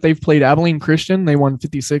far, but they've played Abilene Christian. They won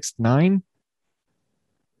 56-9.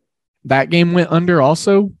 That game went under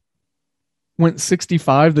also. Went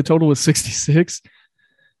 65. The total was 66.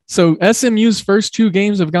 So SMU's first two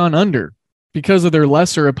games have gone under because of their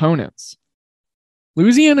lesser opponents.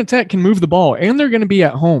 Louisiana Tech can move the ball, and they're going to be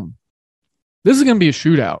at home. This is going to be a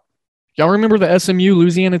shootout. Y'all remember the SMU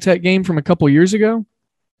Louisiana Tech game from a couple years ago?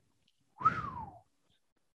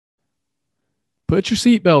 Put your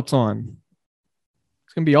seatbelts on.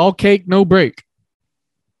 It's going to be all cake, no break.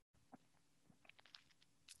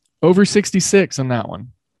 Over 66 on that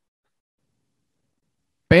one.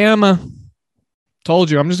 Bama.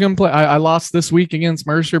 Told you, I'm just going to play. I lost this week against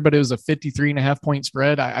Mercer, but it was a 53.5 point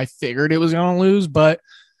spread. I figured it was going to lose, but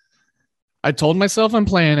I told myself I'm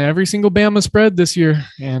playing every single Bama spread this year,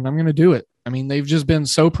 and I'm going to do it. I mean, they've just been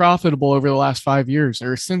so profitable over the last 5 years,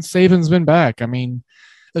 or since Saban's been back. I mean,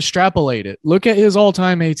 Extrapolate it. Look at his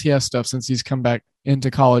all-time ATS stuff since he's come back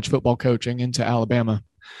into college football coaching into Alabama.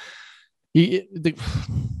 You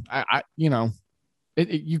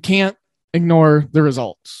can't ignore the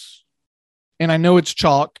results. And I know it's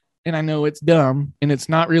chalk, and I know it's dumb, and it's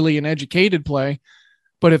not really an educated play,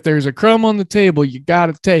 but if there's a crumb on the table, you got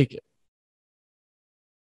to take it.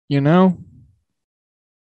 You know?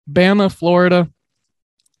 Bama, Florida.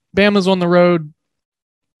 Bama's on the road.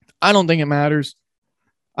 I don't think it matters.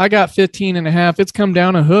 I got 15.5. It's come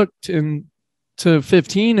down a hook to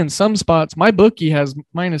 15 in some spots. My bookie has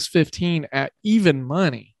minus 15 at even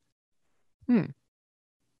money.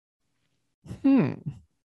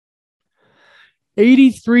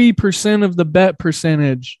 83% of the bet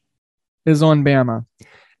percentage is on Bama.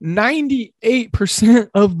 98%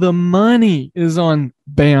 of the money is on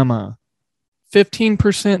Bama.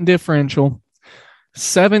 15% differential.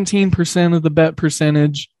 17% of the bet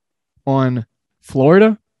percentage on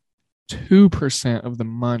Florida. 2% of the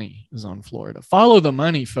money is on Florida. Follow the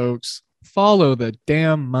money, folks. Follow the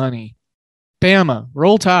damn money. Bama,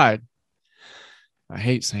 roll Tide. I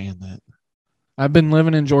hate saying that. I've been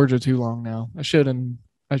living in Georgia too long now. I should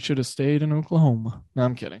have stayed in Oklahoma. No,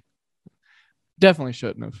 I'm kidding. Definitely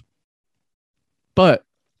shouldn't have. But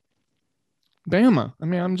Bama, I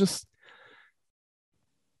mean, I'm just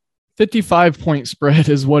 55-point spread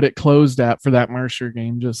is what it closed at for that Mercer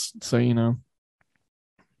game, just so you know.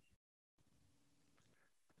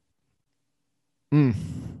 You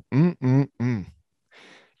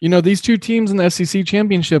know, these two teams in the SEC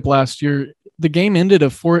championship last year, the game ended a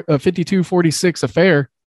 52-46 affair.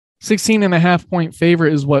 16.5-point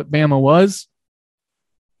favorite is what Bama was.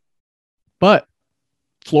 But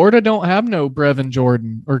Florida don't have no Brevin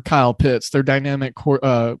Jordan or Kyle Pitts. They're dynamic.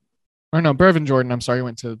 Brevin Jordan, I'm sorry,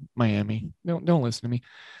 went to Miami. Don't listen to me.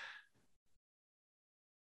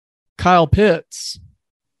 Kyle Pitts,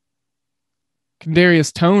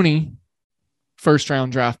 Kadarius Toney,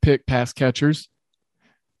 first-round draft pick pass catchers.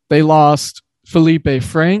 They lost Felipe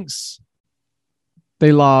Franks.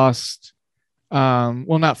 They lost,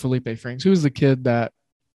 not Felipe Franks. Who was the kid that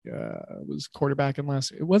was quarterbacking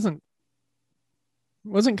last year? It wasn't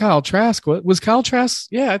Kyle Trask. Was Kyle Trask?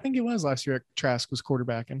 Yeah, I think it was last year. Trask was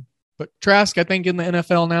quarterbacking. But Trask, I think, in the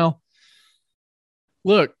NFL now.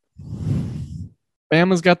 Look,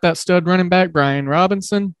 Bama's got that stud running back, Brian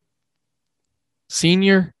Robinson,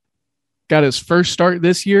 senior. Got his first start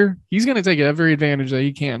this year. He's going to take every advantage that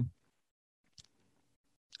he can.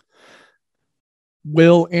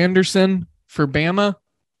 Will Anderson for Bama.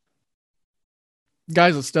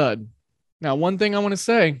 Guy's a stud. Now, one thing I want to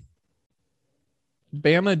say,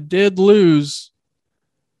 Bama did lose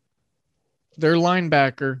their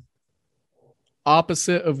linebacker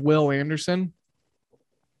opposite of Will Anderson.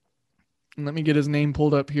 And let me get his name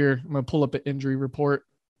pulled up here. I'm going to pull up an injury report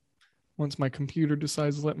once my computer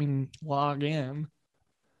decides to let me log in.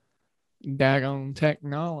 Daggone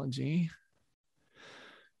technology.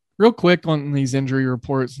 Real quick on these injury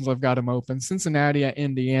reports since I've got them open. Cincinnati at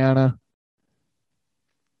Indiana.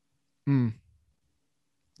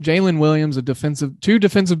 Jalen Williams, two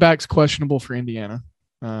defensive backs questionable for Indiana.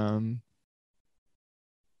 Devin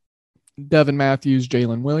Matthews,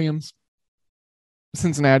 Jalen Williams.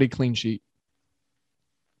 Cincinnati clean sheet.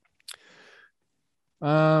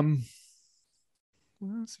 Let's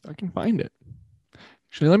see if I can find it.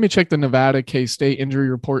 Actually, let me check the Nevada K-State injury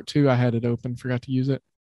report too. I had it open, forgot to use it.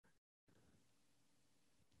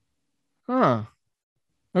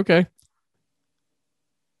 Okay.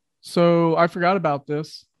 So I forgot about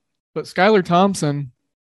this, but Skylar Thompson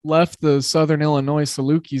left the Southern Illinois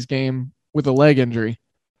Salukis game with a leg injury.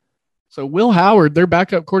 So Will Howard, their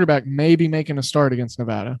backup quarterback, may be making a start against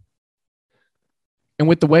Nevada. And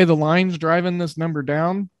with the way the line's driving this number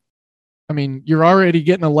down, I mean, you're already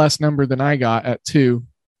getting a less number than I got at 2.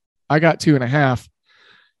 I got 2.5.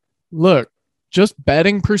 Look, just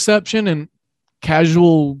betting perception and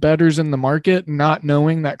casual bettors in the market, not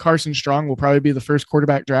knowing that Carson Strong will probably be the first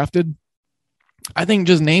quarterback drafted. I think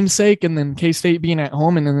just namesake and then K-State being at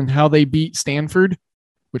home and then how they beat Stanford,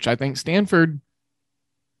 which I think Stanford,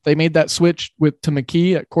 they made that switch to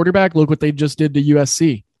McKee at quarterback. Look what they just did to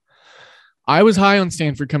USC. I was high on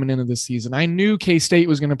Stanford coming into this season. I knew K-State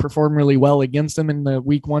was going to perform really well against them in the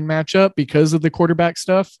week 1 matchup because of the quarterback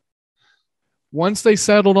stuff. Once they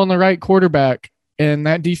settled on the right quarterback and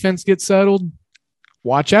that defense gets settled,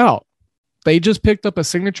 watch out. They just picked up a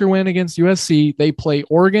signature win against USC. They play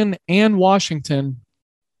Oregon and Washington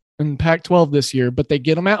in Pac-12 this year, but they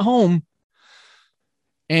get them at home.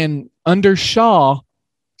 And under Shaw,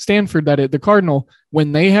 Stanford, the Cardinal,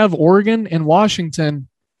 when they have Oregon and Washington,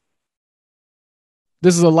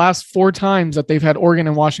 This is the last 4 times that they've had Oregon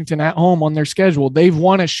and Washington at home on their schedule. They've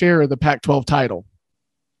won a share of the Pac-12 title.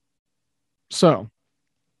 So,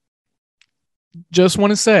 just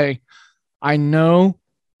want to say, I know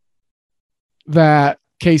that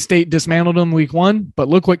K-State dismantled them week 1, but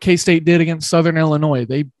look what K-State did against Southern Illinois.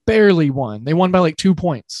 They barely won. They won by like 2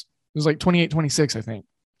 points. It was like 28-26, I think.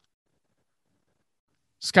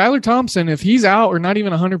 Skylar Thompson, if he's out or not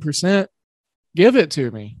even 100%, give it to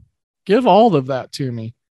me. Give all of that to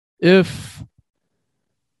me. If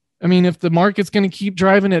the market's going to keep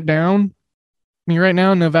driving it down, right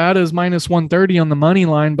now Nevada is minus 130 on the money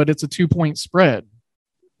line, but it's a 2-point spread.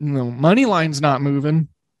 Money line's not moving.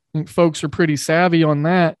 I think folks are pretty savvy on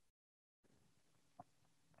that.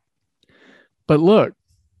 But look,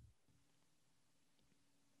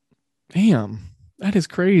 damn, that is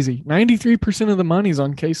crazy. 93% of the money's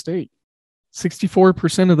on K-State.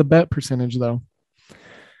 64% of the bet percentage, though.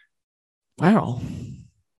 Wow.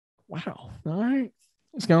 All right.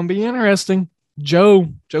 It's going to be interesting.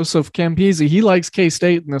 Joseph Campisi, he likes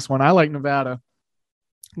K-State in this one. I like Nevada.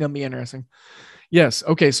 Going to be interesting. Yes.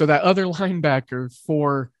 Okay. So that other linebacker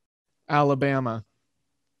for Alabama,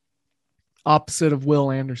 opposite of Will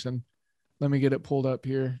Anderson. Let me get it pulled up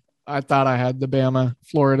here. I thought I had the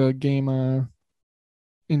Bama-Florida game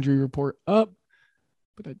injury report up,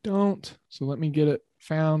 but I don't. So let me get it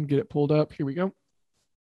found, get it pulled up. Here we go.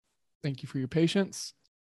 Thank you for your patience.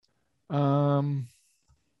 Bothers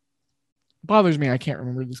me I can't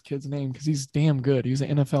remember this kid's name because he's damn good. He's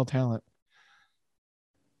an NFL talent.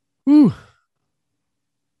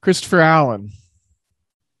 Christopher Allen.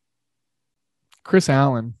 Chris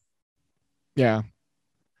Allen. Yeah.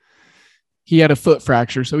 He had a foot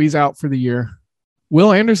fracture, so he's out for the year.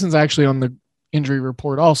 Will Anderson's actually on the injury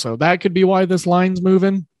report also. That could be why this line's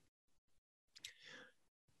moving.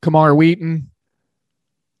 Kamar Wheaton.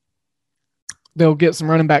 They'll get some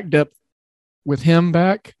running back depth with him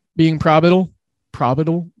back being probable.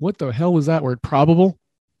 What the hell was that word? Probable?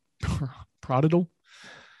 Prodigal?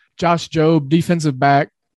 Josh Jobe, defensive back.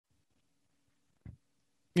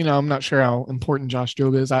 I'm not sure how important Josh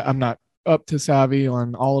Jobe is. I'm not up to savvy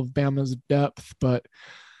on all of Bama's depth, but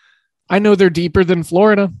I know they're deeper than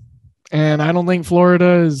Florida. And I don't think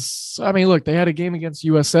Florida is, look, they had a game against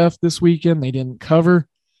USF this weekend. They didn't cover.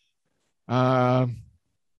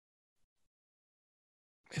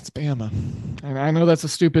 It's Bama. And I know that's a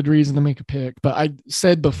stupid reason to make a pick, but I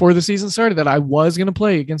said before the season started that I was going to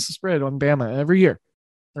play against the spread on Bama every year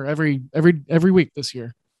or every week this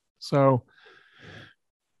year. So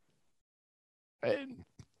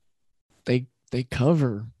they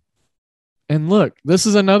cover. And look, this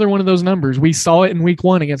is another one of those numbers. We saw it in week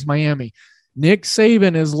 1 against Miami. Nick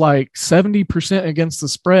Saban is like 70% against the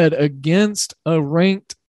spread against a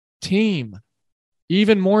ranked team.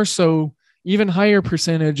 Even more so, even higher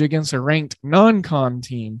percentage against a ranked non-con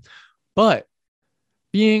team. But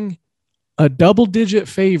being a double-digit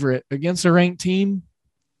favorite against a ranked team,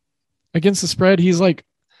 against the spread, I think he's like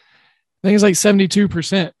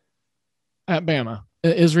 72% at Bama.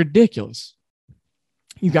 It is ridiculous.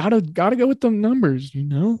 You gotta go with the numbers,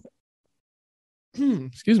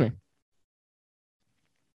 Excuse me.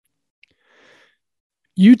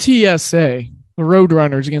 UTSA, the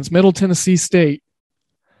Roadrunners against Middle Tennessee State.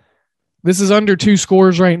 This is under 2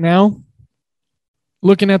 scores right now.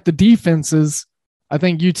 Looking at the defenses, I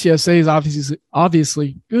think UTSA is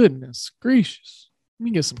obviously goodness gracious. Let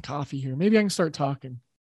me get some coffee here. Maybe I can start talking.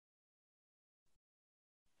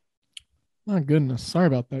 My goodness. Sorry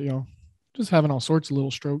about that, y'all. Just having all sorts of little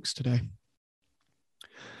strokes today.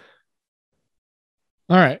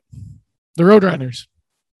 All right. The Roadrunners.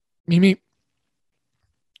 Mimi.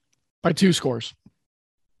 By 2 scores.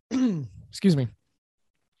 Excuse me.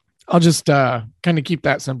 I'll just kind of keep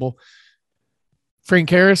that simple. Frank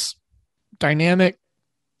Harris, dynamic,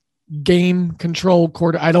 game control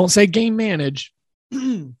quarter. I don't say game manage.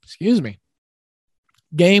 Excuse me.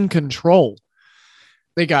 Game control.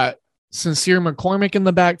 They got Sincere McCormick in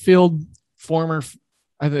the backfield.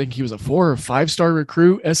 I think he was a 4 or 5-star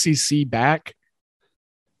recruit, SEC back.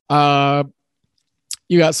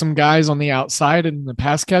 You got some guys on the outside and the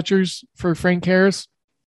pass catchers for Frank Harris.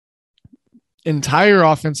 Entire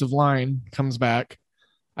offensive line comes back.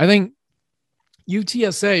 I think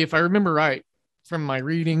UTSA, if I remember right from my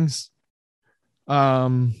readings,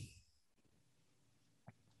 in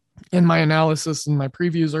my analysis and my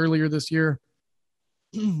previews earlier this year,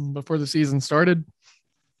 before the season started,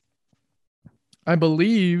 I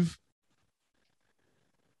believe,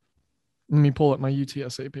 let me pull up my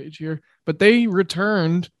UTSA page here, but they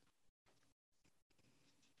returned.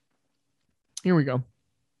 Here we go.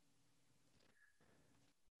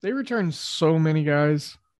 They returned so many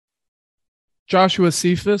guys. Joshua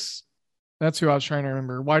Cephas, that's who I was trying to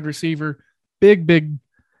remember. Wide receiver, big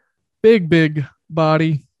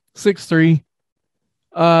body, 6'3".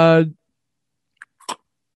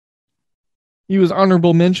 He was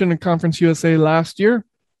honorable mention in Conference USA last year.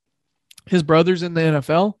 His brother's in the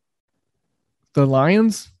NFL, the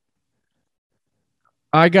Lions.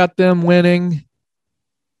 I got them winning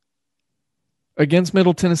against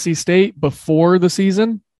Middle Tennessee State before the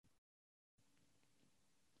season.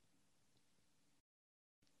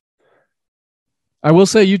 I will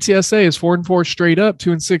say UTSA is 4-4 straight up,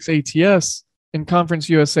 2-6 ATS in Conference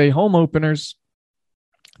USA home openers.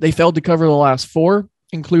 They failed to cover the last four,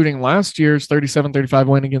 including last year's 37-35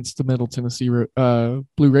 win against the Middle Tennessee Blue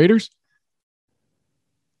Raiders.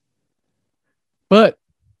 But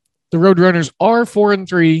the Roadrunners are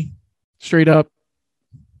 4-3 straight up.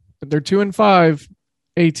 They're 2-5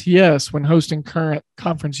 ATS when hosting current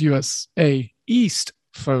Conference USA East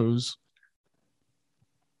foes.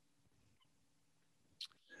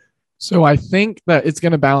 So I think that it's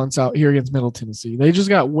going to balance out here against Middle Tennessee. They just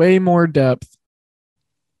got way more depth.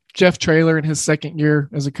 Jeff Traylor in his second year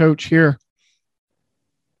as a coach here.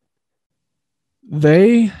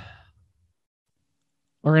 They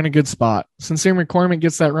are in a good spot. Sincere McCormick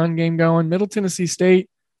gets that run game going. Middle Tennessee State,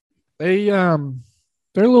 they're a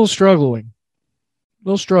little struggling.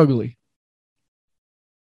 Little struggly.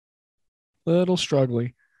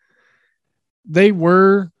 They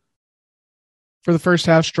were, for the first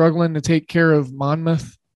half, struggling to take care of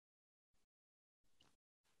Monmouth,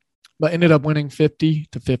 but ended up winning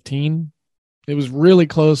 50-15. It was really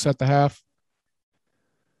close at the half.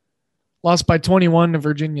 Lost by 21 to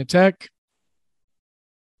Virginia Tech.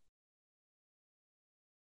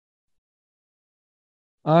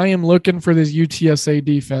 I am looking for this UTSA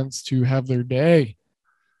defense to have their day.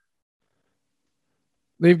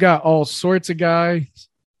 They've got all sorts of guys.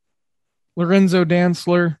 Lorenzo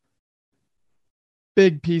Dantzler,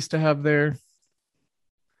 big piece to have there.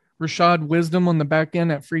 Rashad Wisdom on the back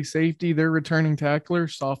end at free safety, their returning tackler,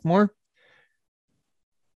 sophomore.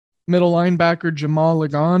 Middle linebacker Jamal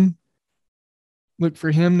Lagan. Look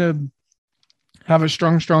for him to have a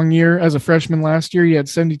strong year. As a freshman last year, he had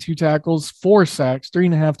 72 tackles, 4 sacks,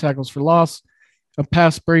 3.5 tackles for loss, a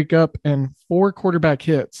pass breakup, and 4 quarterback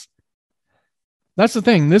hits. That's the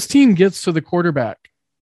thing. This team gets to the quarterback.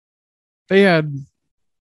 They had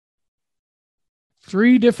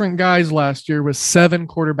 3 different guys last year with 7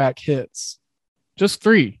 quarterback hits. Just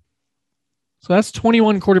 3. So that's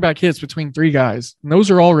 21 quarterback hits between 3 guys. And those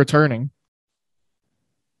are all returning.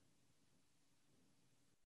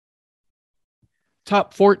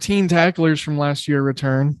 Top 14 tacklers from last year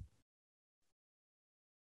return.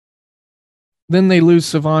 Then they lose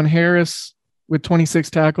Savon Harris with 26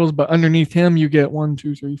 tackles, but underneath him you get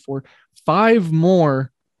 5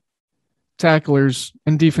 more tacklers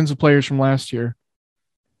and defensive players from last year.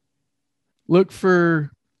 Look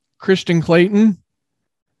for Christian Clayton,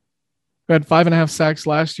 who had 5.5 sacks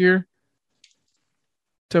last year,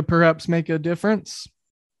 to perhaps make a difference.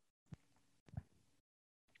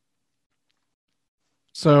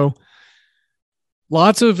 So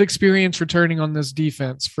lots of experience returning on this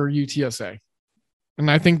defense for UTSA.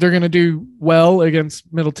 And I think they're going to do well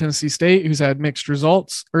against Middle Tennessee State, who's had mixed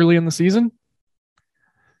results early in the season.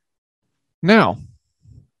 Now,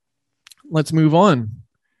 let's move on.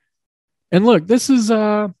 And look, this is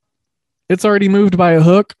it's already moved by a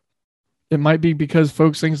hook. It might be because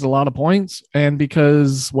folks think it's a lot of points and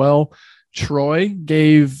because, well, Troy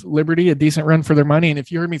gave Liberty a decent run for their money. And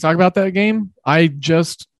if you heard me talk about that game, I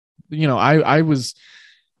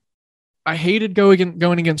hated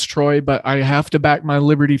going against Troy, but I have to back my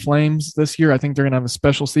Liberty Flames this year. I think they're going to have a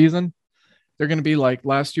special season. They're going to be like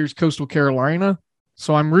last year's Coastal Carolina.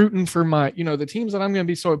 So I'm rooting for my, the teams that I'm going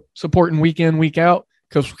to be supporting week in, week out.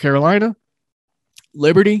 Coastal Carolina,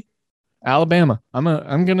 Liberty, Alabama. I'm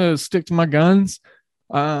going to stick to my guns.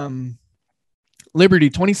 Liberty,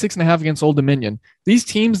 26.5 against Old Dominion. These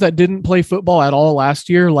teams that didn't play football at all last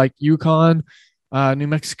year, like UConn, New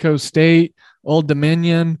Mexico State, Old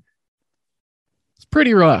Dominion, it's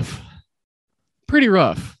pretty rough.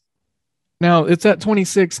 Now, it's at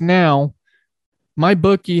 26 now. My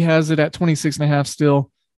bookie has it at 26.5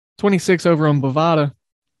 still. 26 over on Bovada.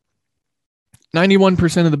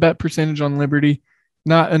 91% of the bet percentage on Liberty.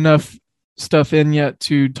 Not enough stuff in yet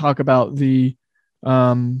to talk about the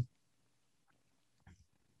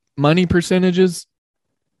money percentages.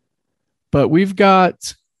 But we've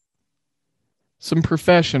got some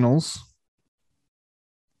professionals.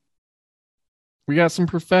 We got some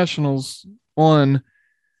professionals on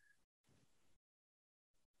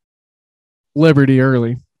Liberty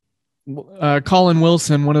early. Colin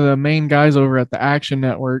Wilson, one of the main guys over at the Action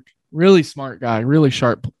Network, really smart guy, really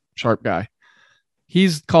sharp guy.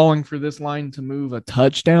 He's calling for this line to move a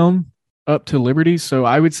touchdown up to Liberty. So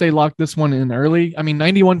I would say lock this one in early. I mean,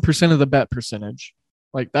 91% of the bet percentage.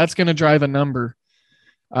 Like, that's going to drive a number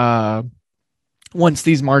once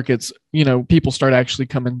these markets, people start actually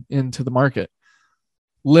coming into the market.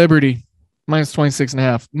 Liberty, minus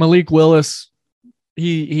 26.5. Malik Willis,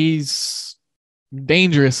 he's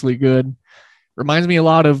dangerously good. Reminds me a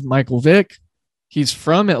lot of Michael Vick. He's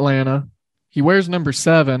from Atlanta. He wears number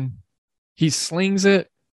 7. He slings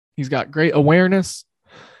it. He's got great awareness.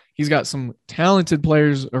 He's got some talented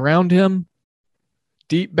players around him.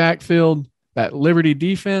 Deep backfield, that Liberty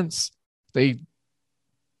defense. They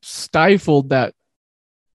stifled that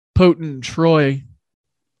potent Troy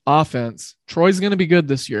offense. Troy's going to be good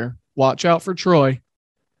this year. Watch out for Troy,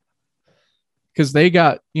 because they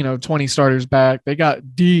got, 20 starters back. They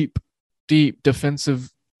got deep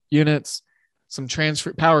defensive units. Some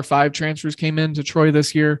Power 5 transfers came into Troy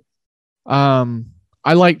this year. I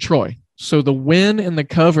like Troy. So the win and the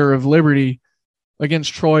cover of Liberty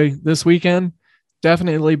against Troy this weekend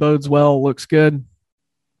definitely bodes well, looks good.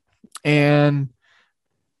 And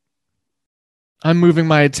I'm moving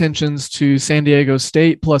my attentions to San Diego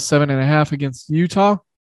State plus 7.5 against Utah.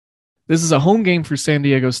 This is a home game for San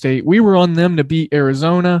Diego State. We were on them to beat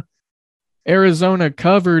Arizona. Arizona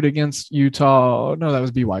covered against Utah. No, that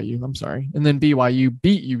was BYU. I'm sorry. And then BYU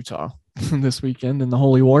beat Utah this weekend in the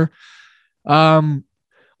Holy War.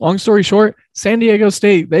 Long story short, San Diego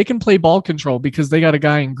State, they can play ball control because they got a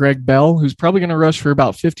guy in Greg Bell who's probably going to rush for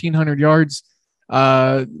about 1,500 yards.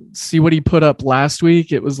 See what he put up last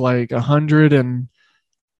week. It was like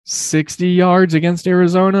 160 yards against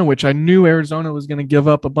Arizona, which I knew Arizona was going to give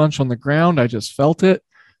up a bunch on the ground. I just felt it.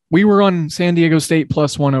 We were on San Diego State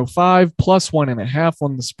plus 105, plus 1.5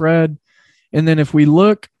 on the spread. And then if we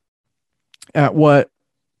look at what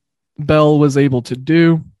Bell was able to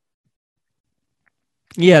do,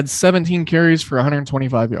 he had 17 carries for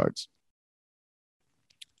 125 yards,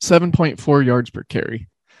 7.4 yards per carry.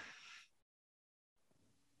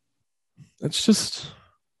 That's just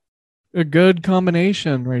a good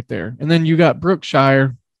combination right there. And then you got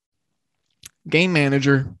Brookshire, game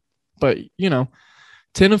manager, but 10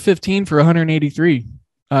 of 15 for 183,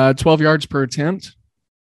 12 yards per attempt,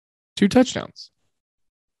 2 touchdowns.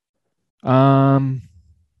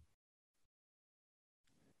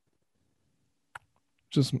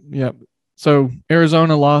 So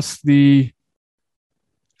Arizona lost the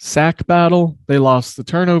sack battle. They lost the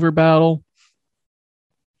turnover battle.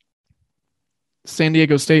 San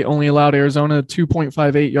Diego State only allowed Arizona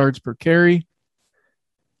 2.58 yards per carry.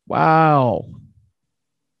 Wow.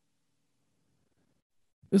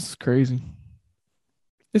 This is crazy.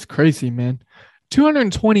 It's crazy, man.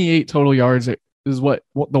 228 total yards is what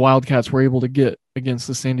the Wildcats were able to get against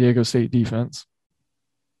the San Diego State defense.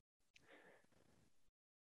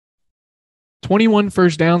 21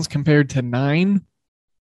 first downs compared to 9.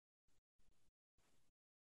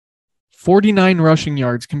 49 rushing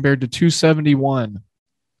yards compared to 271.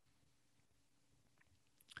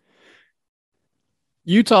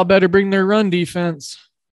 Utah better bring their run defense.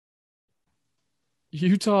 I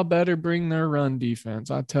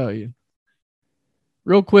tell you.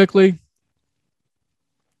 Real quickly,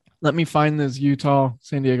 let me find this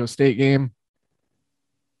Utah-San Diego State game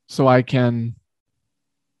so I can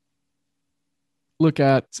look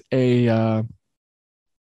at a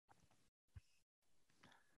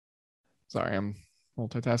sorry, I'm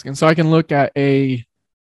multitasking. So I can look at a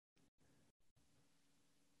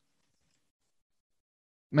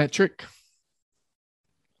metric.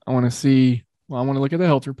 I want to look at the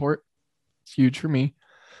health report. It's huge for me.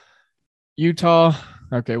 Utah,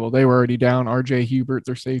 okay, well, they were already down. RJ Hubert,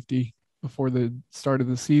 their safety, before the start of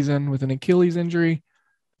the season with an Achilles injury.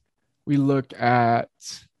 We look at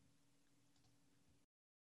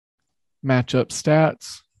matchup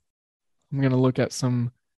stats. I'm going to look at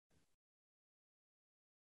some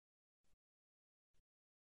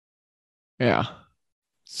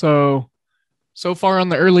So far on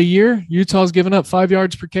the early year, Utah's given up 5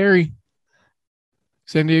 yards per carry.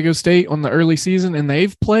 San Diego State on the early season, and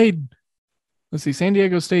they've played. Let's see, San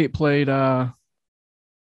Diego State played.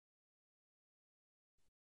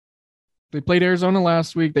 They played Arizona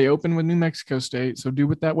last week. They opened with New Mexico State, so do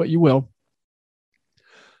with that what you will.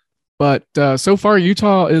 But so far,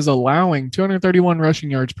 Utah is allowing 231 rushing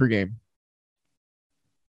yards per game.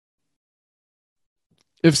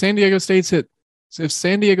 If San Diego State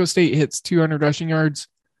hits 200 rushing yards,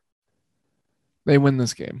 they win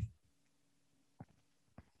this game.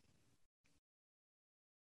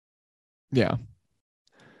 Yeah.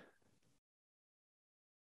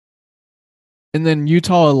 And then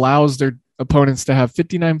Utah allows their opponents to have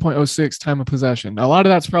 59.06 time of possession. A lot of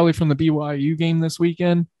that's probably from the BYU game this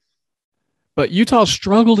weekend. But Utah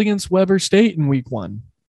struggled against Weber State in week 1.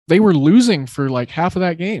 They were losing for like half of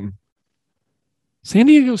that game. San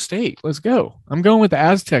Diego State, let's go. I'm going with the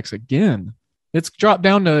Aztecs again. It's dropped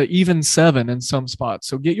down to even 7 in some spots.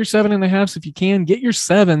 So get your 7.5s if you can. Get your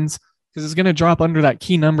 7s because it's going to drop under that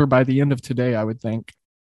key number by the end of today, I would think.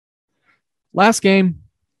 Last game.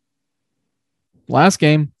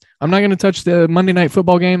 I'm not going to touch the Monday Night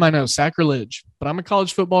Football game. I know, sacrilege, but I'm a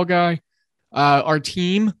college football guy. Our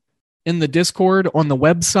team in the Discord on the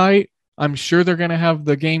website, I'm sure they're going to have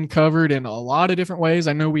the game covered in a lot of different ways.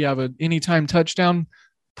 I know we have an anytime touchdown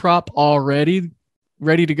prop already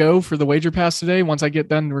ready to go for the wager pass today. Once I get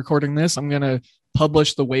done recording this, I'm going to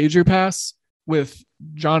publish the wager pass with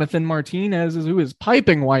Jonathan Martinez, who is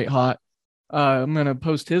piping white hot. I'm going to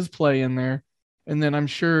post his play in there. And then I'm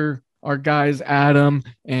sure our guys, Adam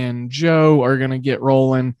and Joe, are going to get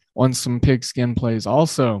rolling on some pigskin plays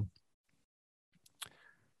also.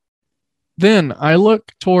 Then I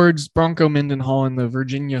look towards Bronco Mendenhall and the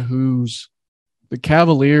Virginia Hoos. The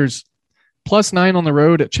Cavaliers, +9 on the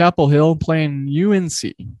road at Chapel Hill playing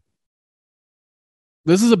UNC.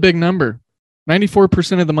 This is a big number.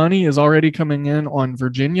 94% of the money is already coming in on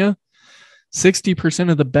Virginia. 60%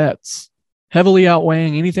 of the bets, heavily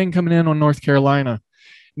outweighing anything coming in on North Carolina.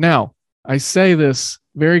 Now, I say this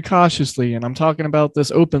very cautiously, and I'm talking about this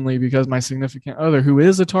openly because my significant other, who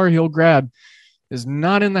is a Tar Heel grad, is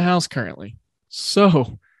not in the house currently.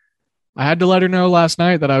 So I had to let her know last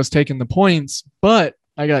night that I was taking the points, but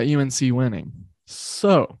I got UNC winning.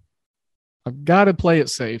 So I've got to play it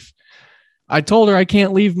safe. I told her I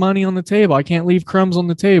can't leave money on the table. I can't leave crumbs on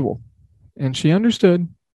the table. And she understood.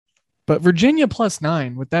 But Virginia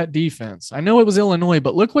 +9 with that defense. I know it was Illinois,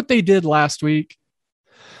 but look what they did last week.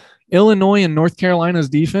 Illinois and North Carolina's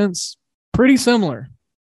defense, pretty similar.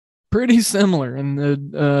 Pretty similar in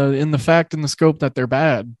the fact and the scope that they're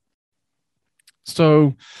bad.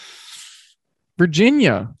 So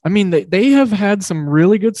Virginia, I mean, they have had some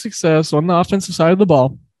really good success on the offensive side of the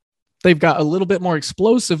ball. They've got a little bit more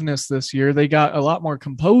explosiveness this year. They got a lot more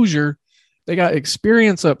composure. They got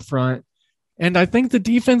experience up front. And I think the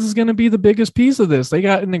defense is going to be the biggest piece of this. They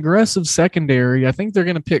got an aggressive secondary. I think they're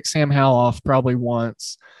going to pick Sam Howell off probably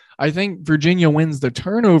once. I think Virginia wins the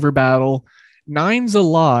turnover battle. 9's a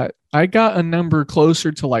lot. I got a number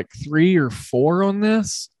closer to like 3 or 4 on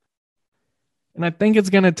this. And I think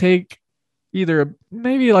it's going to take either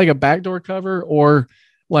maybe like a backdoor cover or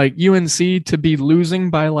like UNC to be losing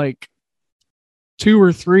by like 2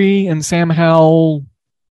 or 3 and Sam Howell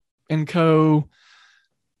and co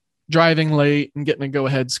driving late and getting a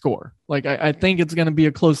go-ahead score. Like, I think it's going to be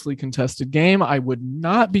a closely contested game. I would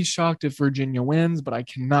not be shocked if Virginia wins, but I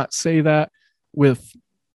cannot say that with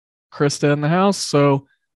Krista in the house. So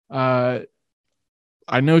I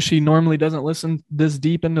know she normally doesn't listen this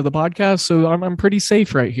deep into the podcast, so I'm pretty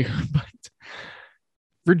safe right here. But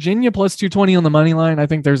Virginia +220 on the money line, I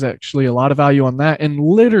think there's actually a lot of value on that. And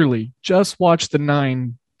literally just watched the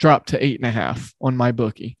 9 drop to 8.5 on my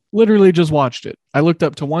bookie. Literally just watched it. I looked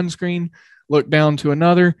up to one screen, looked down to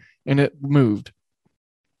another, and it moved.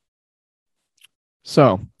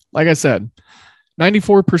 So, like I said,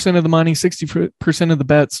 94% of the money, 60% of the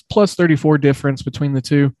bets, +34 difference between the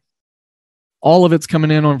two. All of it's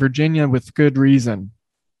coming in on Virginia with good reason.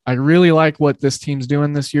 I really like what this team's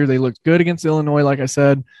doing this year. They looked good against Illinois, like I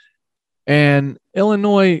said. And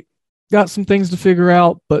Illinois got some things to figure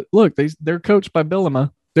out. But look, they're coached by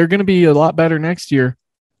Bielema. They're going to be a lot better next year.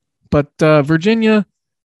 But Virginia,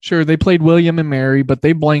 sure, they played William and Mary, but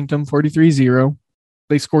they blanked them 43-0.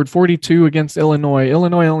 They scored 42 against Illinois.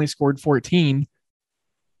 Illinois only scored 14.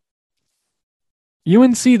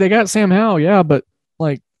 UNC, they got Sam Howell, yeah, but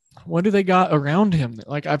like, what do they got around him?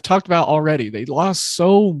 Like I've talked about already, they lost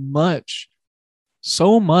so much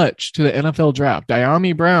to the NFL draft.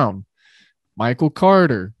 Diami Brown, Michael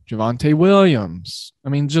Carter, Javonte Williams. I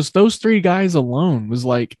mean, just those 3 guys alone was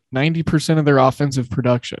like 90% of their offensive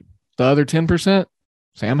production. The other 10%,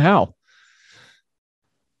 Sam Howell.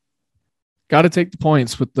 Got to take the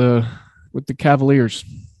points with the Cavaliers.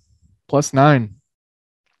 +9.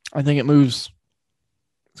 I think it moves.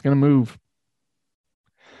 It's going to move.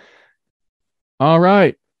 All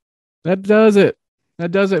right. That does it.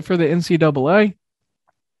 That does it for the NCAA. I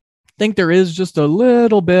think there is just a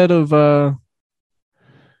little bit of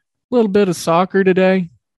soccer today.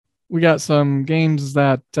 We got some games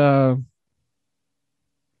that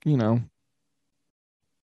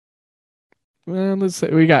let's say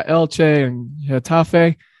we got Elche and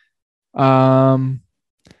Getafe.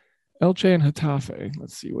 Elche and Getafe.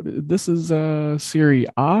 Let's see this is. Serie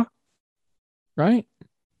A, right?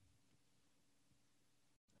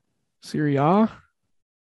 Serie A.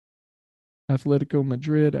 Atletico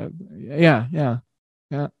Madrid. Yeah.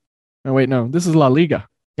 Oh wait, no. This is La Liga.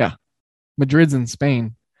 Yeah, Madrid's in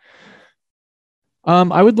Spain.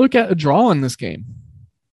 I would look at a draw in this game.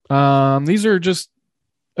 These are just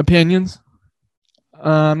opinions.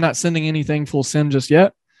 I'm not sending anything full send just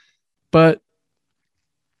yet, but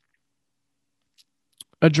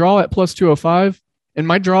a draw at plus 205. In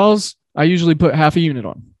my draws, I usually put half a unit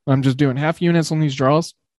on. I'm just doing half units on these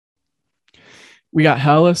draws. We got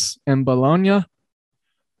Hellas and Bologna.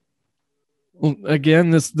 Again,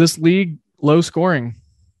 this league, low scoring.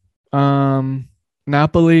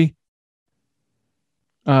 Napoli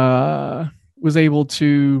was able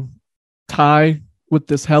to tie with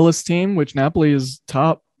this Hellas team, which Napoli is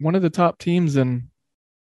one of the top teams in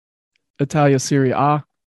Italia Serie A.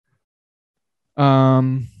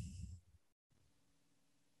 I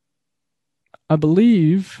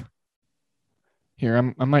believe here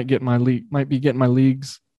I might be getting my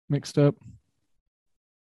leagues mixed up.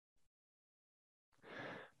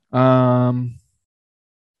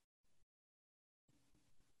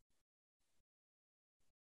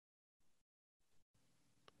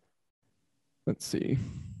 Let's see.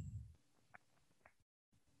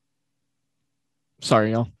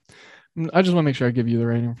 Sorry, y'all. I just want to make sure I give you the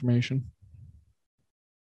right information.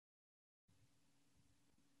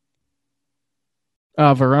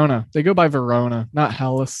 Verona. They go by Verona, not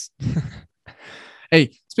Hellas.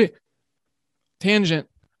 Hey, tangent,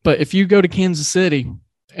 but if you go to Kansas City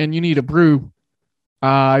and you need a brew,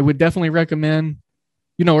 I would definitely recommend,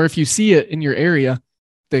 or if you see it in your area,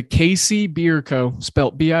 the KC Beer Co.,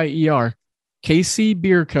 spelt BIER, KC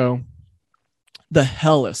Beer Co., the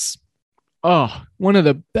Hellas. Oh, one of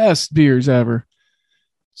the best beers ever.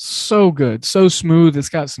 So good, so smooth. It's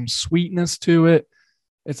got some sweetness to it.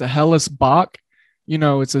 It's a Hellas Bock.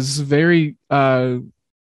 It's a very,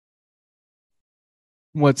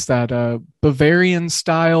 Bavarian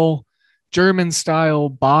style, German style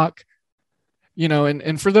Bock.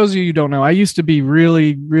 And for those of you who don't know, I used to be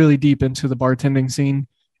really, really deep into the bartending scene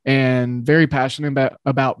and very passionate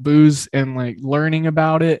about booze and like learning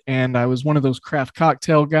about it. And I was one of those craft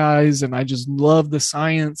cocktail guys, and I just love the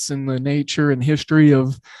science and the nature and history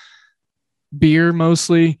of beer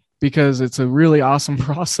mostly because it's a really awesome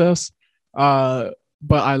process.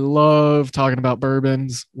 But I love talking about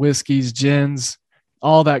bourbons, whiskeys, gins,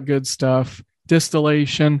 all that good stuff,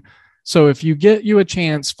 distillation. So if you get you a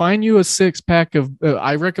chance, find you a 6-pack of,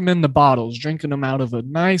 I recommend the bottles, drinking them out of a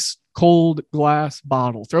nice cold glass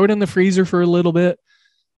bottle. Throw it in the freezer for a little bit.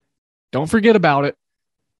 Don't forget about it.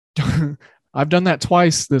 I've done that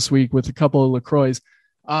twice this week with a couple of LaCroix.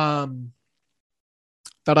 Thought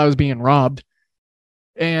I was being robbed.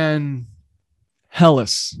 And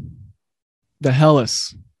Hellas. The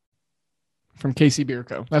Hellas from KC Beer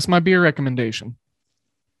Co. That's my beer recommendation.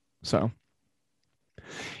 So,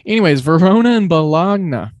 anyways, Verona and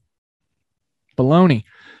Bologna.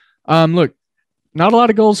 Look, not a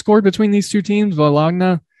lot of goals scored between these two teams.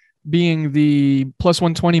 Bologna being the plus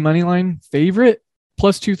 120 money line favorite,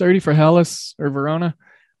 plus 230 for Hellas or Verona.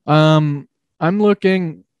 I'm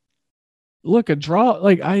looking. Look, a draw.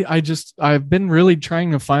 Like I've been really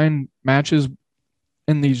trying to find matches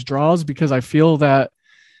in these draws because I feel that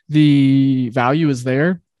the value is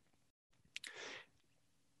there.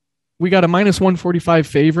 We got a minus 145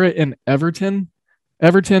 favorite in Everton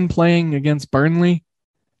playing against Burnley.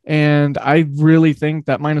 And I really think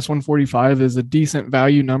that minus 145 is a decent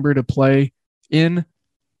value number to play in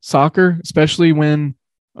soccer, especially when,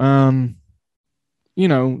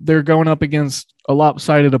 they're going up against a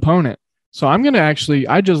lopsided opponent. So I'm going to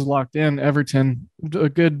I just locked in Everton, a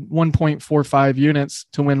good 1.45 units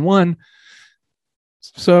to win one.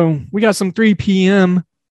 So we got some 3 p.m.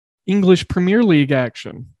 English Premier League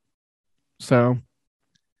action. So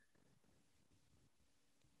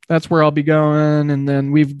that's where I'll be going. And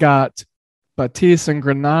then we've got Betis and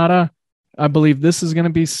Granada. I believe this is going to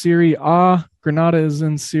be Serie A. Granada is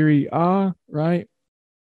in Serie A, right?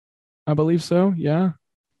 I believe so. Yeah.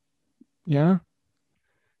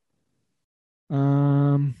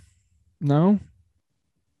 No.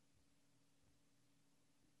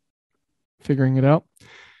 Figuring it out.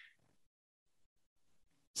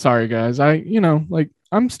 Sorry, guys.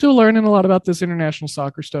 I'm still learning a lot about this international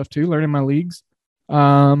soccer stuff too, learning my leagues.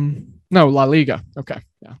 No, La Liga. Okay.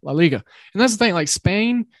 Yeah, La Liga. And that's the thing, like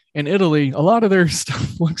Spain and Italy, a lot of their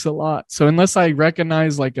stuff looks a lot. So unless I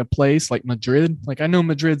recognize like a place like Madrid, like I know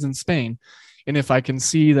Madrid's in Spain. And if I can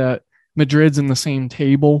see that Madrid's in the same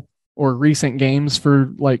table or recent games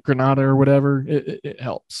for like Granada or whatever, it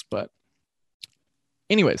helps. But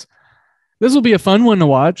anyways, this will be a fun one to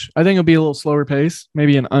watch. I think it'll be a little slower pace.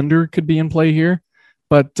 Maybe an under could be in play here.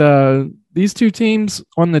 But these two teams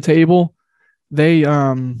on the table, they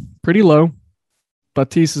pretty low.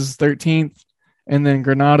 Betis is 13th, and then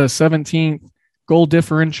Granada 17th. Goal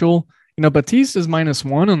differential, Betis is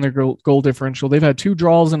 -1 on their goal differential. They've had 2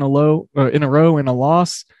 draws in a row and a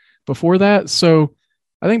loss before that. So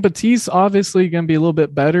I think Betis obviously going to be a little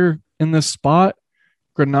bit better in this spot.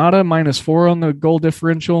 Granada -4 on the goal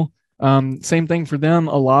differential. Same thing for them,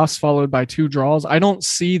 a loss followed by 2 draws. I don't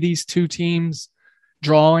see these two teams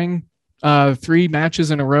drawing 3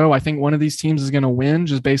 matches in a row. I think one of these teams is going to win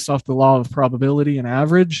just based off the law of probability and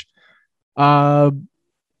average.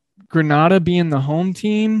 Granada being the home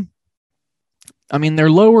team, I mean, they're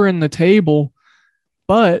lower in the table,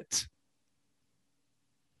 but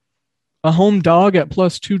a home dog at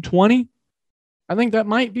 +220, I think that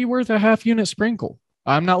might be worth a half unit sprinkle.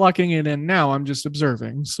 I'm not locking it in now. I'm just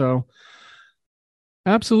observing. So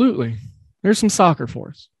absolutely. There's some soccer for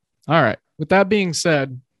us. All right. With that being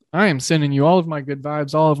said, I am sending you all of my good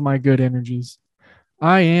vibes, all of my good energies.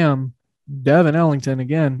 I am Devin Ellington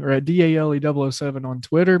again, or at DALE007 on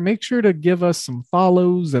Twitter. Make sure to give us some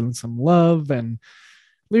follows and some love and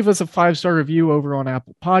leave us a 5-star review over on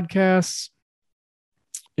Apple Podcasts.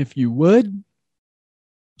 If you would,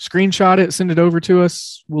 screenshot it, send it over to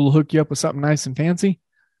us. We'll hook you up with something nice and fancy.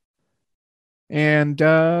 And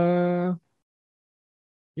yeah,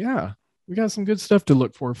 we got some good stuff to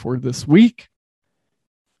look for this week.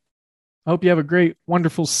 I hope you have a great,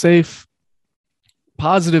 wonderful, safe,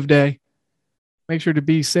 positive day. Make sure to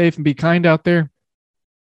be safe and be kind out there.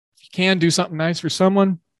 If you can, do something nice for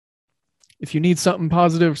someone. If you need something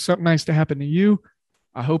positive, something nice to happen to you,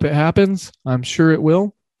 I hope it happens. I'm sure it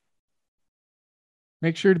will.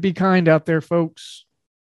 Make sure to be kind out there, folks.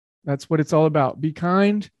 That's what it's all about. Be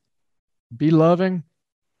kind, be loving,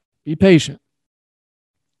 be patient.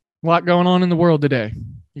 A lot going on in the world today.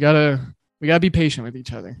 We gotta be patient with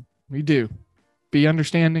each other. We do. Be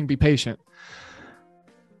understanding, be patient.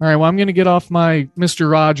 All right, well, I'm going to get off my Mr.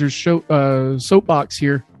 Rogers soapbox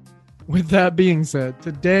here. With that being said,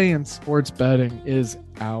 today in sports betting is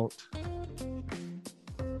out.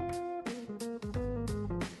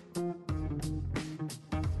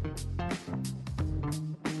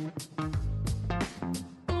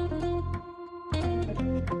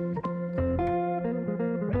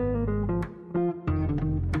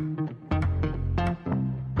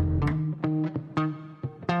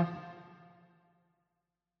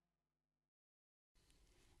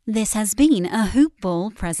 This has been a Hoop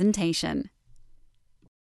Ball presentation.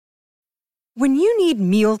 When you need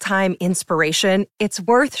mealtime inspiration, it's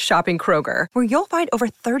worth shopping Kroger, where you'll find over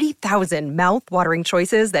 30,000 mouth-watering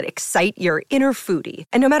choices that excite your inner foodie.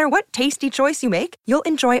 And no matter what tasty choice you make, you'll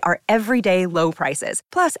enjoy our everyday low prices,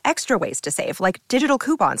 plus extra ways to save, like digital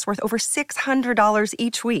coupons worth over $600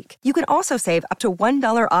 each week. You can also save up to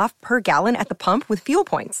 $1 off per gallon at the pump with fuel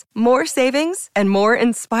points. More savings and more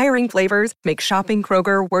inspiring flavors make shopping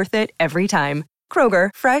Kroger worth it every time. Kroger,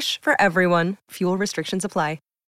 fresh for everyone. Fuel restrictions apply.